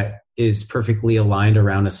that is perfectly aligned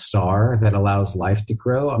around a star that allows life to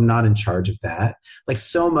grow. I'm not in charge of that. Like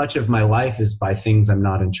so much of my life is by things I'm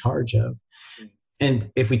not in charge of.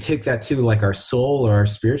 And if we take that to like our soul or our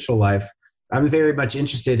spiritual life, I'm very much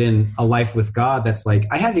interested in a life with God that's like,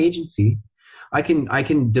 I have agency. I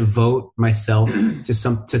can devote myself to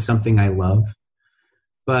something I love.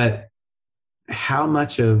 But how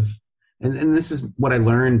much of, and this is what I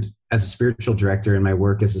learned as a spiritual director in my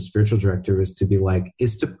work as a spiritual director, is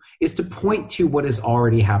to point to what is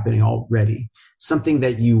already happening already, something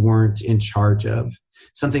that you weren't in charge of,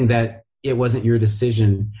 something that it wasn't your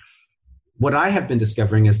decision. What I have been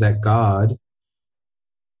discovering is that God,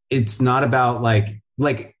 it's not about like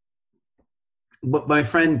what my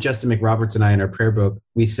friend Justin McRoberts and I in our prayer book,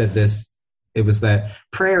 we said this, it was that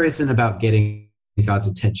prayer isn't about getting God's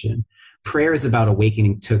attention. Prayer is about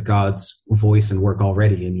awakening to God's voice and work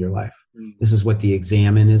already in your life. This is what the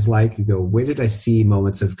examine is like. You go, where did I see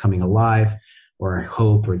moments of coming alive or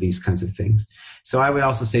hope or these kinds of things? So I would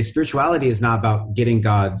also say spirituality is not about getting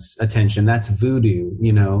God's attention. That's voodoo,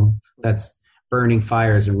 that's burning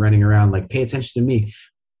fires and running around like, pay attention to me.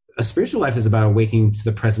 A spiritual life is about awakening to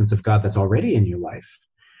the presence of God that's already in your life.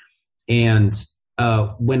 And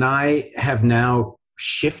when I have now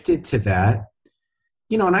shifted to that,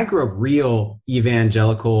 and I grew up real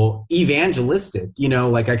evangelistic,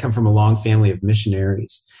 like I come from a long family of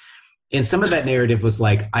missionaries. And some of that narrative was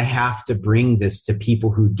like, I have to bring this to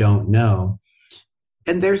people who don't know.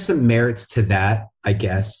 And there's some merits to that, I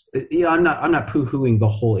guess. I'm not poo-hooing the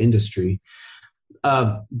whole industry.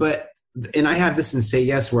 But I have this in Say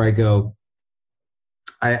Yes where I go,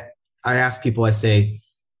 I ask people, I say,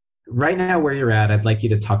 right now where you're at, I'd like you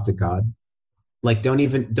to talk to God. Like, don't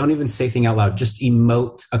even say anything out loud. Just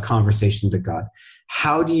emote a conversation to God.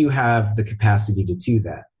 How do you have the capacity to do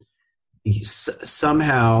that?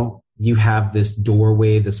 Somehow you have this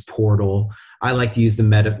doorway, this portal. I like to use the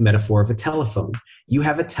metaphor of a telephone. You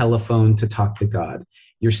have a telephone to talk to God.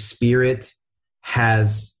 Your spirit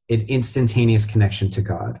has an instantaneous connection to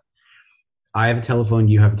God. I have a telephone.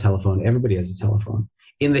 You have a telephone. Everybody has a telephone.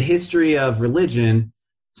 In the history of religion,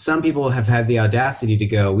 some people have had the audacity to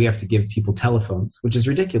go, we have to give people telephones, which is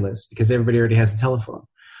ridiculous because everybody already has a telephone.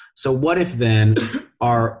 So what if then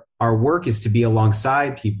our work is to be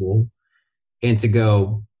alongside people and to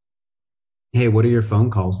go, hey, what are your phone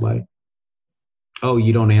calls like? Oh,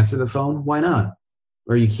 you don't answer the phone? Why not?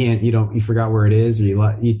 Or you can't, you forgot where it is,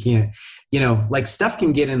 or you can't, like stuff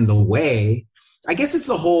can get in the way. I guess it's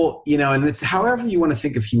the whole, and it's however you want to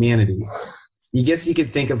think of humanity. You guess you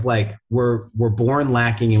could think of like we're born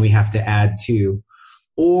lacking and we have to add to,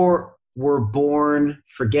 or we're born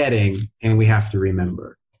forgetting and we have to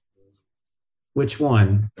remember? Which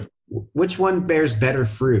one bears better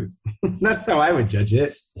fruit? That's how I would judge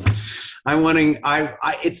it.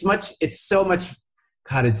 It's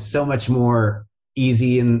so much more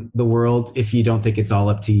easy in the world if you don't think it's all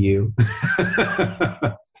up to you.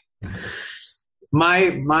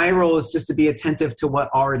 My role is just to be attentive to what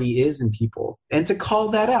already is in people and to call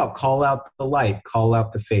that out, call out the light, call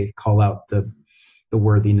out the faith, call out the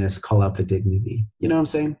worthiness, call out the dignity. You know what I'm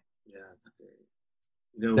saying? Yeah, that's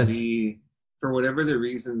great. We, for whatever the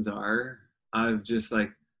reasons are, I've just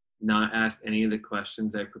like not asked any of the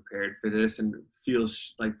questions I prepared for this, and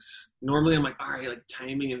feels like normally I'm like, all right, like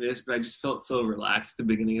timing in this, but I just felt so relaxed at the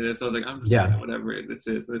beginning of this. I was like, I'm just like, whatever this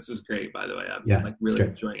is. This is great, by the way. I'm like really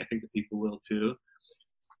enjoying it. I think the people will too.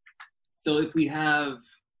 So if we have,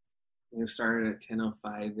 started at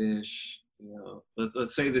 10:05-ish,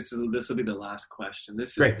 let's say this will be the last question.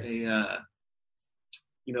 This is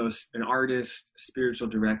an artist, spiritual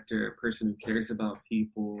director, a person who cares about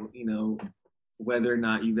people, whether or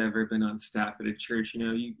not you've ever been on staff at a church,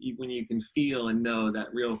 you when you can feel and know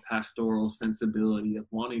that real pastoral sensibility of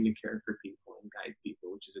wanting to care for people and guide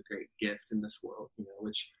people, which is a great gift in this world,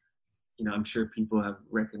 which, I'm sure people have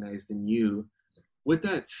recognized in you. With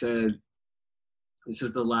that said, this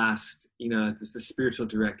is the last, this is the spiritual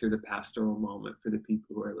director, the pastoral moment for the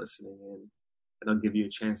people who are listening in. And I'll give you a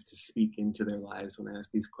chance to speak into their lives when I ask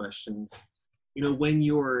these questions. When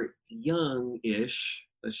you're young-ish,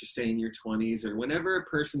 let's just say in your 20s, or whenever a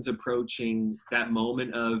person's approaching that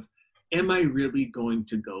moment of, am I really going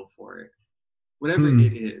to go for it? Whatever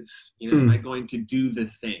it is, am I going to do the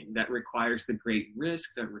thing that requires the great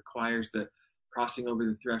risk, that requires the crossing over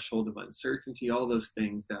the threshold of uncertainty, all those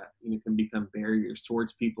things that can become barriers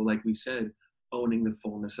towards people, like we said, owning the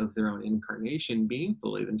fullness of their own incarnation, being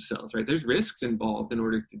fully themselves, right? There's risks involved in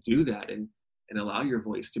order to do that and allow your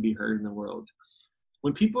voice to be heard in the world.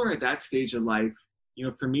 When people are at that stage of life,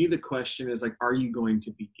 for me, the question is like, are you going to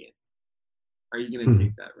begin? Are you going to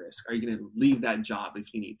take that risk? Are you going to leave that job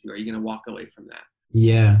if you need to? Are you going to walk away from that?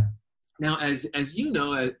 Yeah. Now, as you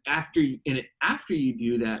know, after you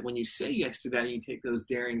do that, when you say yes to that and you take those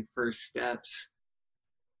daring first steps,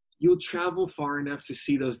 you'll travel far enough to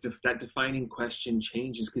see that defining question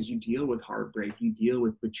changes, because you deal with heartbreak, you deal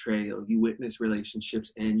with betrayal, you witness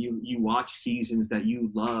relationships, and you watch seasons that you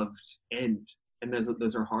loved end. And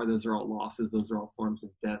those are hard. Those are all losses. Those are all forms of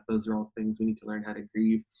death. Those are all things we need to learn how to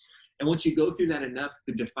grieve. And once you go through that enough,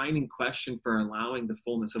 the defining question for allowing the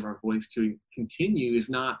fullness of our voice to continue is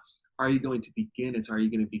not, are you going to begin? It's, are you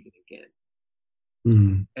going to begin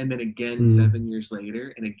again? And then again, 7 years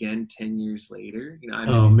later, and again, 10 years later.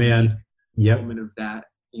 Moment of that,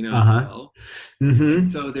 as well.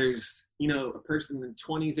 So there's, a person in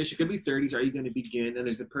 20s-ish, it could be 30s. Are you going to begin? And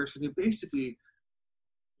there's a person who basically,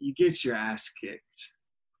 you get your ass kicked,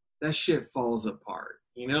 that shit falls apart,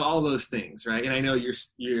 all those things, right? And I know you're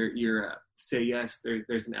say yes,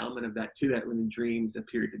 there's an element of that too, that when the dreams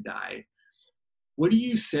appear to die. What do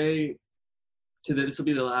you say to this will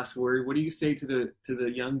be the last word, what do you say to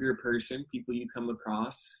the younger person, people you come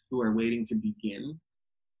across who are waiting to begin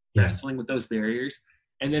wrestling with those barriers?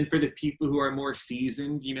 And then for the people who are more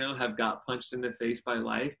seasoned, have got punched in the face by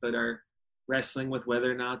life, but are wrestling with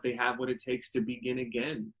whether or not they have what it takes to begin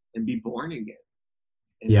again and be born again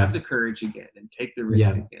and have the courage again and take the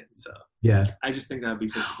risk again. So I just think that would be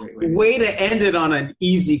such a great way to end it on an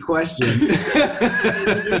easy question.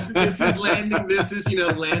 this is landing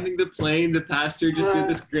the plane. The pastor just did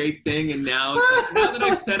this great thing, and now it's like, now that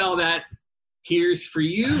I've said all that, here's for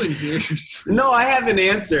you and here's for No, I have an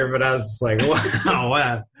answer, but I was just like,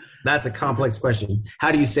 wow, that's a complex question.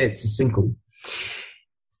 How do you say it succinctly?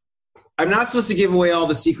 I'm not supposed to give away all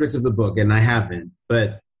the secrets of the book, and I haven't,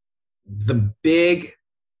 but the big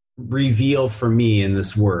reveal for me in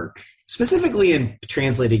this work, specifically in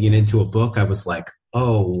translating it into a book, I was like,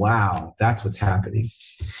 oh, wow, that's what's happening.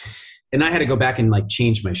 And I had to go back and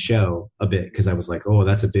change my show a bit, because I was like, oh,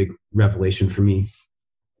 that's a big revelation for me.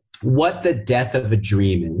 What the death of a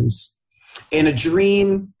dream is. And a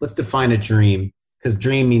dream, let's define a dream, because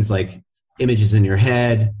dream means images in your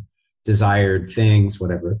head, desired things,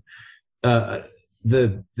 whatever.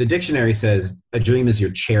 The dictionary says a dream is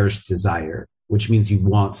your cherished desire, which means you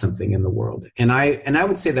want something in the world. And I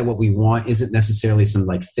would say that what we want isn't necessarily some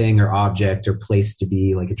thing or object or place to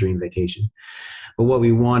be, like a dream vacation. But what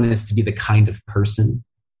we want is to be the kind of person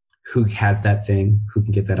who has that thing, who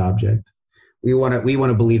can get that object. We want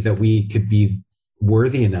to believe that we could be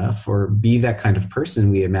worthy enough or be that kind of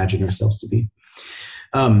person we imagine ourselves to be.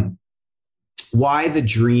 why the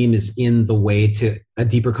dream is in the way to a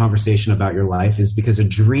deeper conversation about your life is because a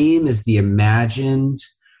dream is the imagined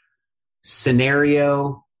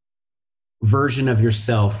scenario version of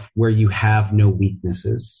yourself where you have no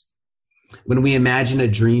weaknesses. When we imagine a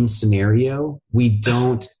dream scenario, we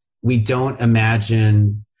don't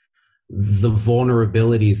imagine the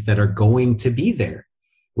vulnerabilities that are going to be there.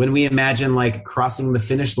 When we imagine like crossing the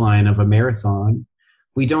finish line of a marathon,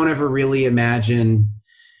 we don't ever really imagine,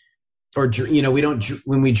 or, you know, we don't,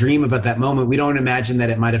 when we dream about that moment, we don't imagine that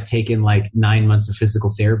it might have taken like 9 months of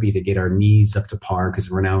physical therapy to get our knees up to par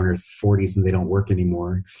because we're now in our 40s and they don't work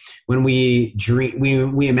anymore. When we dream,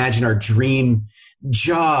 we imagine our dream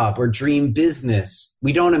job or dream business.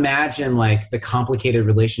 We don't imagine like the complicated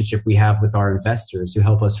relationship we have with our investors who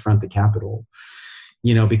help us front the capital,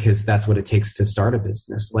 you know, because that's what it takes to start a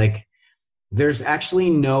business. Like, there's actually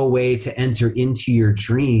no way to enter into your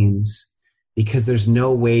dreams because there's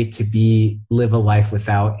no way to live a life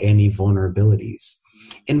without any vulnerabilities.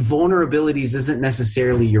 And vulnerabilities isn't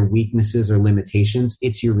necessarily your weaknesses or limitations.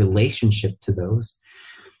 It's your relationship to those.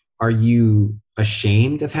 Are you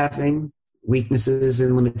ashamed of having weaknesses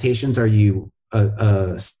and limitations? Are you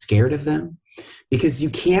scared of them? Because you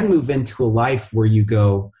can move into a life where you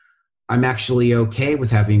go, I'm actually okay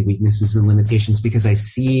with having weaknesses and limitations because I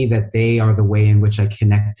see that they are the way in which I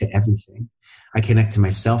connect to everything. I connect to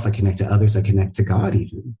myself, I connect to others, I connect to God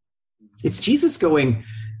even. It's Jesus going,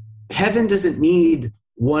 heaven doesn't need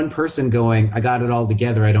one person going, I got it all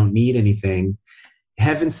together, I don't need anything.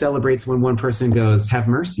 Heaven celebrates when one person goes, have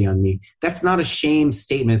mercy on me. That's not a shame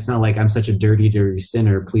statement. It's not like, I'm such a dirty, dirty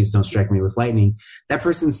sinner, please don't strike me with lightning. That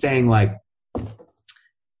person's saying like,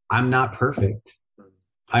 I'm not perfect.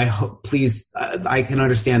 I hope, please, I can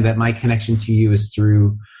understand that my connection to you is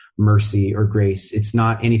through mercy or grace. It's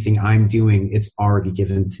not anything I'm doing. It's already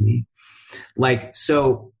given to me. Like,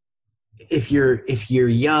 so if you're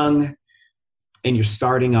young and you're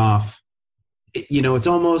starting off, you know, it's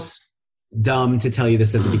almost dumb to tell you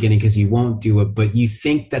this at the beginning because you won't do it, but you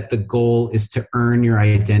think that the goal is to earn your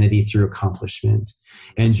identity through accomplishment,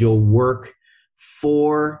 and you'll work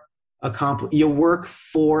for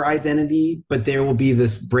identity, but there will be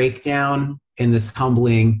this breakdown and this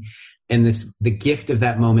humbling, and the gift of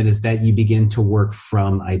that moment is that you begin to work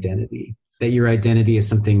from identity, that your identity is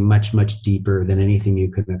something much, much deeper than anything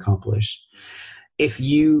you could accomplish. If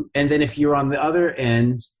you're on the other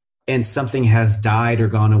end and something has died or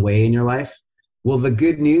gone away in your life, well, the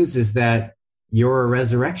good news is that you're a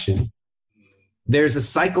resurrection. There's a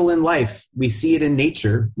cycle in life. We see it in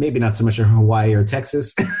nature, maybe not so much in Hawaii or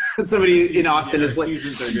Texas. Somebody in Austin is like,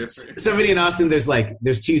 somebody in Austin, there's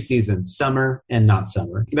 2 seasons, summer and not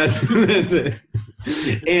summer. That's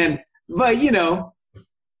it. But you know,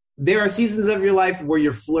 there are seasons of your life where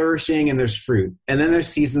you're flourishing and there's fruit. And then there's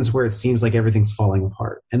seasons where it seems like everything's falling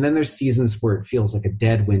apart. And then there's seasons where it feels like a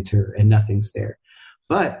dead winter and nothing's there.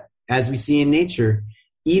 But as we see in nature,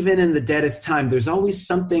 even in the deadest time, there's always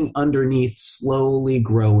something underneath slowly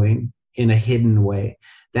growing in a hidden way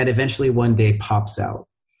that eventually one day pops out.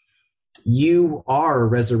 You are a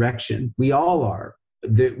resurrection. We all are.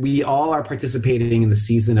 We all are participating in the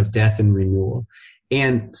season of death and renewal.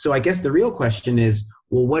 And so I guess the real question is,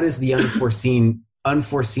 well, what is the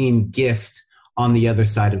unforeseen gift on the other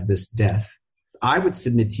side of this death? I would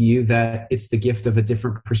submit to you that it's the gift of a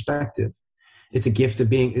different perspective. It's a gift of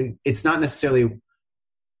being, it's not necessarily,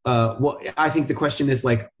 I think the question is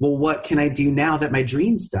like, well, what can I do now that my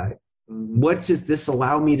dreams died? What does this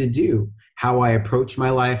allow me to do? How I approach my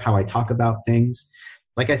life, how I talk about things.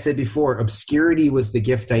 Like I said before, obscurity was the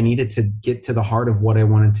gift I needed to get to the heart of what I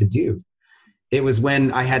wanted to do. It was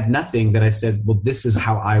when I had nothing that I said, well, this is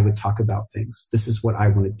how I would talk about things. This is what I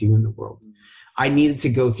want to do in the world. I needed to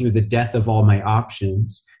go through the death of all my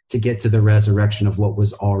options to get to the resurrection of what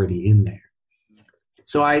was already in there.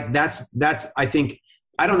 So I think,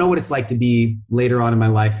 I don't know what it's like to be later on in my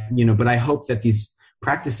life, you know, but I hope that these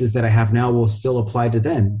practices that I have now will still apply to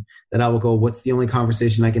then, that I will go, what's the only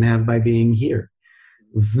conversation I can have by being here?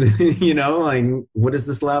 You know, like, what does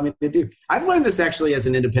this allow me to do? I've learned this actually as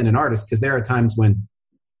an independent artist, because there are times when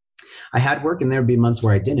I had work and there would be months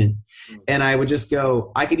where I didn't. And I would just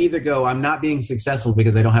go, I could either go, I'm not being successful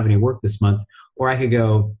because I don't have any work this month. Or I could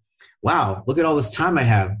go, wow, look at all this time I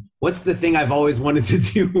have. What's the thing I've always wanted to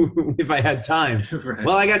do if I had time? Right.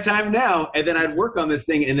 Well, I got time now. And then I'd work on this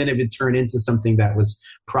thing, and then it would turn into something that was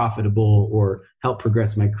profitable or help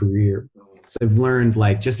progress my career. So I've learned,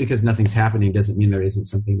 like, just because nothing's happening doesn't mean there isn't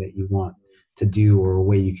something that you want to do or a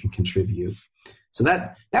way you can contribute. So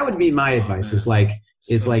that would be my advice, is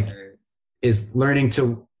learning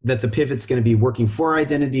to that the pivot's going to be working for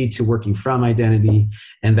identity to working from identity,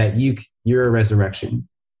 and that you're a resurrection.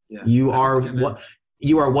 Yeah, you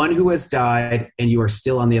are one who has died, and you are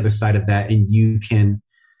still on the other side of that, and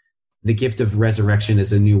the gift of resurrection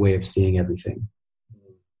is a new way of seeing everything.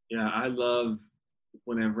 Yeah, I love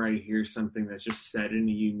whenever I hear something that's just said in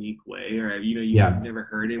a unique way, or you've never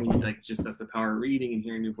heard it, when you that's the power of reading and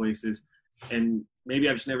hearing new voices. And maybe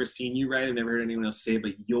I've just never seen you write, I've never heard anyone else say it,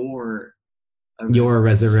 but your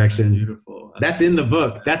resurrection. That's beautiful. That's in the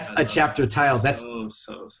book. That's a chapter title. That's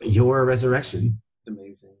so your resurrection. It's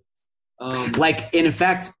amazing. In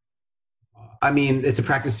fact, I mean, it's a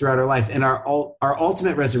practice throughout our life, and our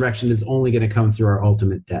ultimate resurrection is only going to come through our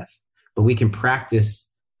ultimate death. But we can practice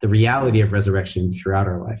the reality of resurrection throughout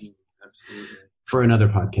our life. Absolutely. For another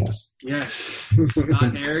podcast. Yes.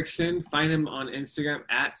 Scott Erickson. Find him on Instagram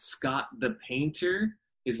at Scott the Painter.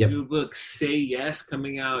 His new book, Say Yes,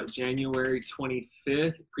 coming out January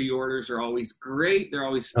 25th. Pre-orders are always great. They're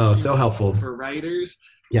always so helpful for writers.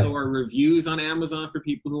 So are reviews on Amazon for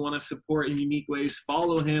people who want to support in unique ways.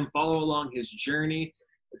 Follow him. Follow along his journey.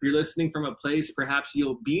 If you're listening from a place, perhaps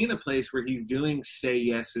you'll be in a place where he's doing Say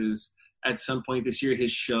Yeses at some point this year,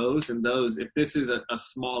 his shows. And those, if this is a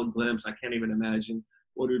small glimpse, I can't even imagine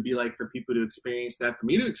what it would be like for people to experience that, for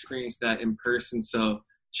me to experience that in person. So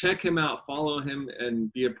check him out, follow him,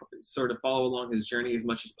 and follow along his journey as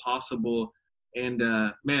much as possible. And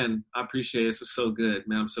man, I appreciate it. This was so good,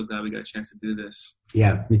 man. I'm so glad we got a chance to do this.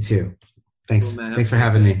 Yeah, me too. Thanks. Cool, Thanks for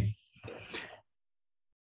having me.